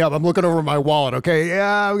getting me up. I'm looking over my wallet. Okay,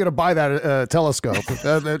 yeah, I'm going to buy that telescope.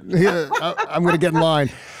 I'm going to get in line.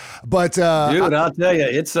 But dude, I'll tell you,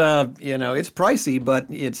 it's it's pricey, but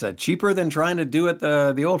it's cheaper than trying to do it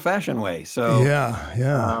the old-fashioned way. So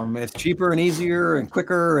it's cheaper and easier and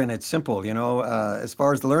quicker, and it's simple. As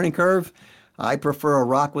far as the learning curve, I prefer a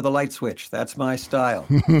rock with a light switch. That's my style.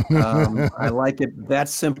 I like it that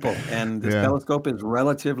simple. And this telescope is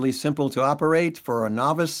relatively simple to operate for a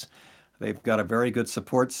novice. They've got a very good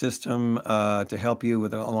support system to help you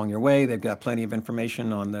along your way. They've got plenty of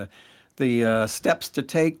information on the steps to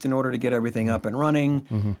take in order to get everything up and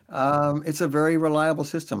running. It's a very reliable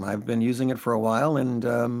system. I've been using it for a while, and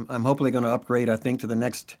I'm hopefully going to upgrade, I think, to the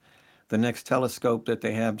next telescope that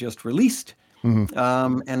they have just released.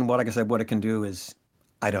 And like I said, what it can do is,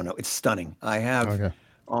 I don't know, it's stunning. I have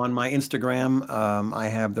on my Instagram, I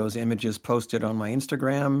have those images posted on my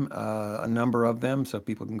Instagram, a number of them, so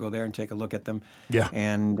people can go there and take a look at them. Yeah.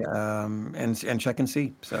 And check and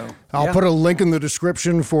see. So I'll put a link in the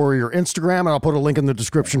description for your Instagram, and I'll put a link in the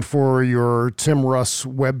description for your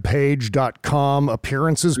timrusswebpage.com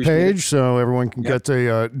appearances page, so everyone can get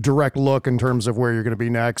a direct look in terms of where you're going to be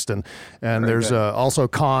next. And there's also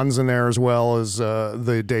cons in there as well as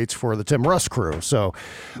the dates for the Tim Russ crew. So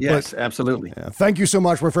yes, absolutely. Thank you so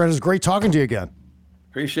much, my friend. It's great talking to you again.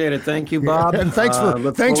 Appreciate it. Thank you, Bob. And thanks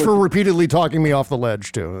for repeatedly talking me off the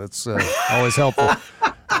ledge too. That's always helpful.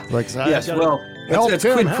 Yes, it's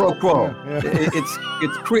quid pro quo.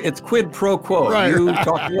 It's quid pro quo. Right. You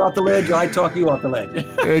talk me off the ledge, I talk you off the ledge.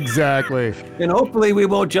 Exactly. And hopefully we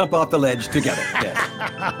won't jump off the ledge together. Yes.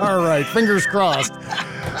 All right. Fingers crossed.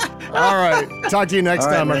 All right. Talk to you next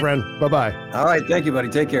time, my friend. Bye-bye. All right. Thank you, buddy.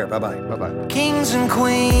 Take care. Bye-bye. Bye-bye. Kings and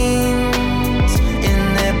queens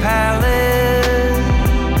in their palace.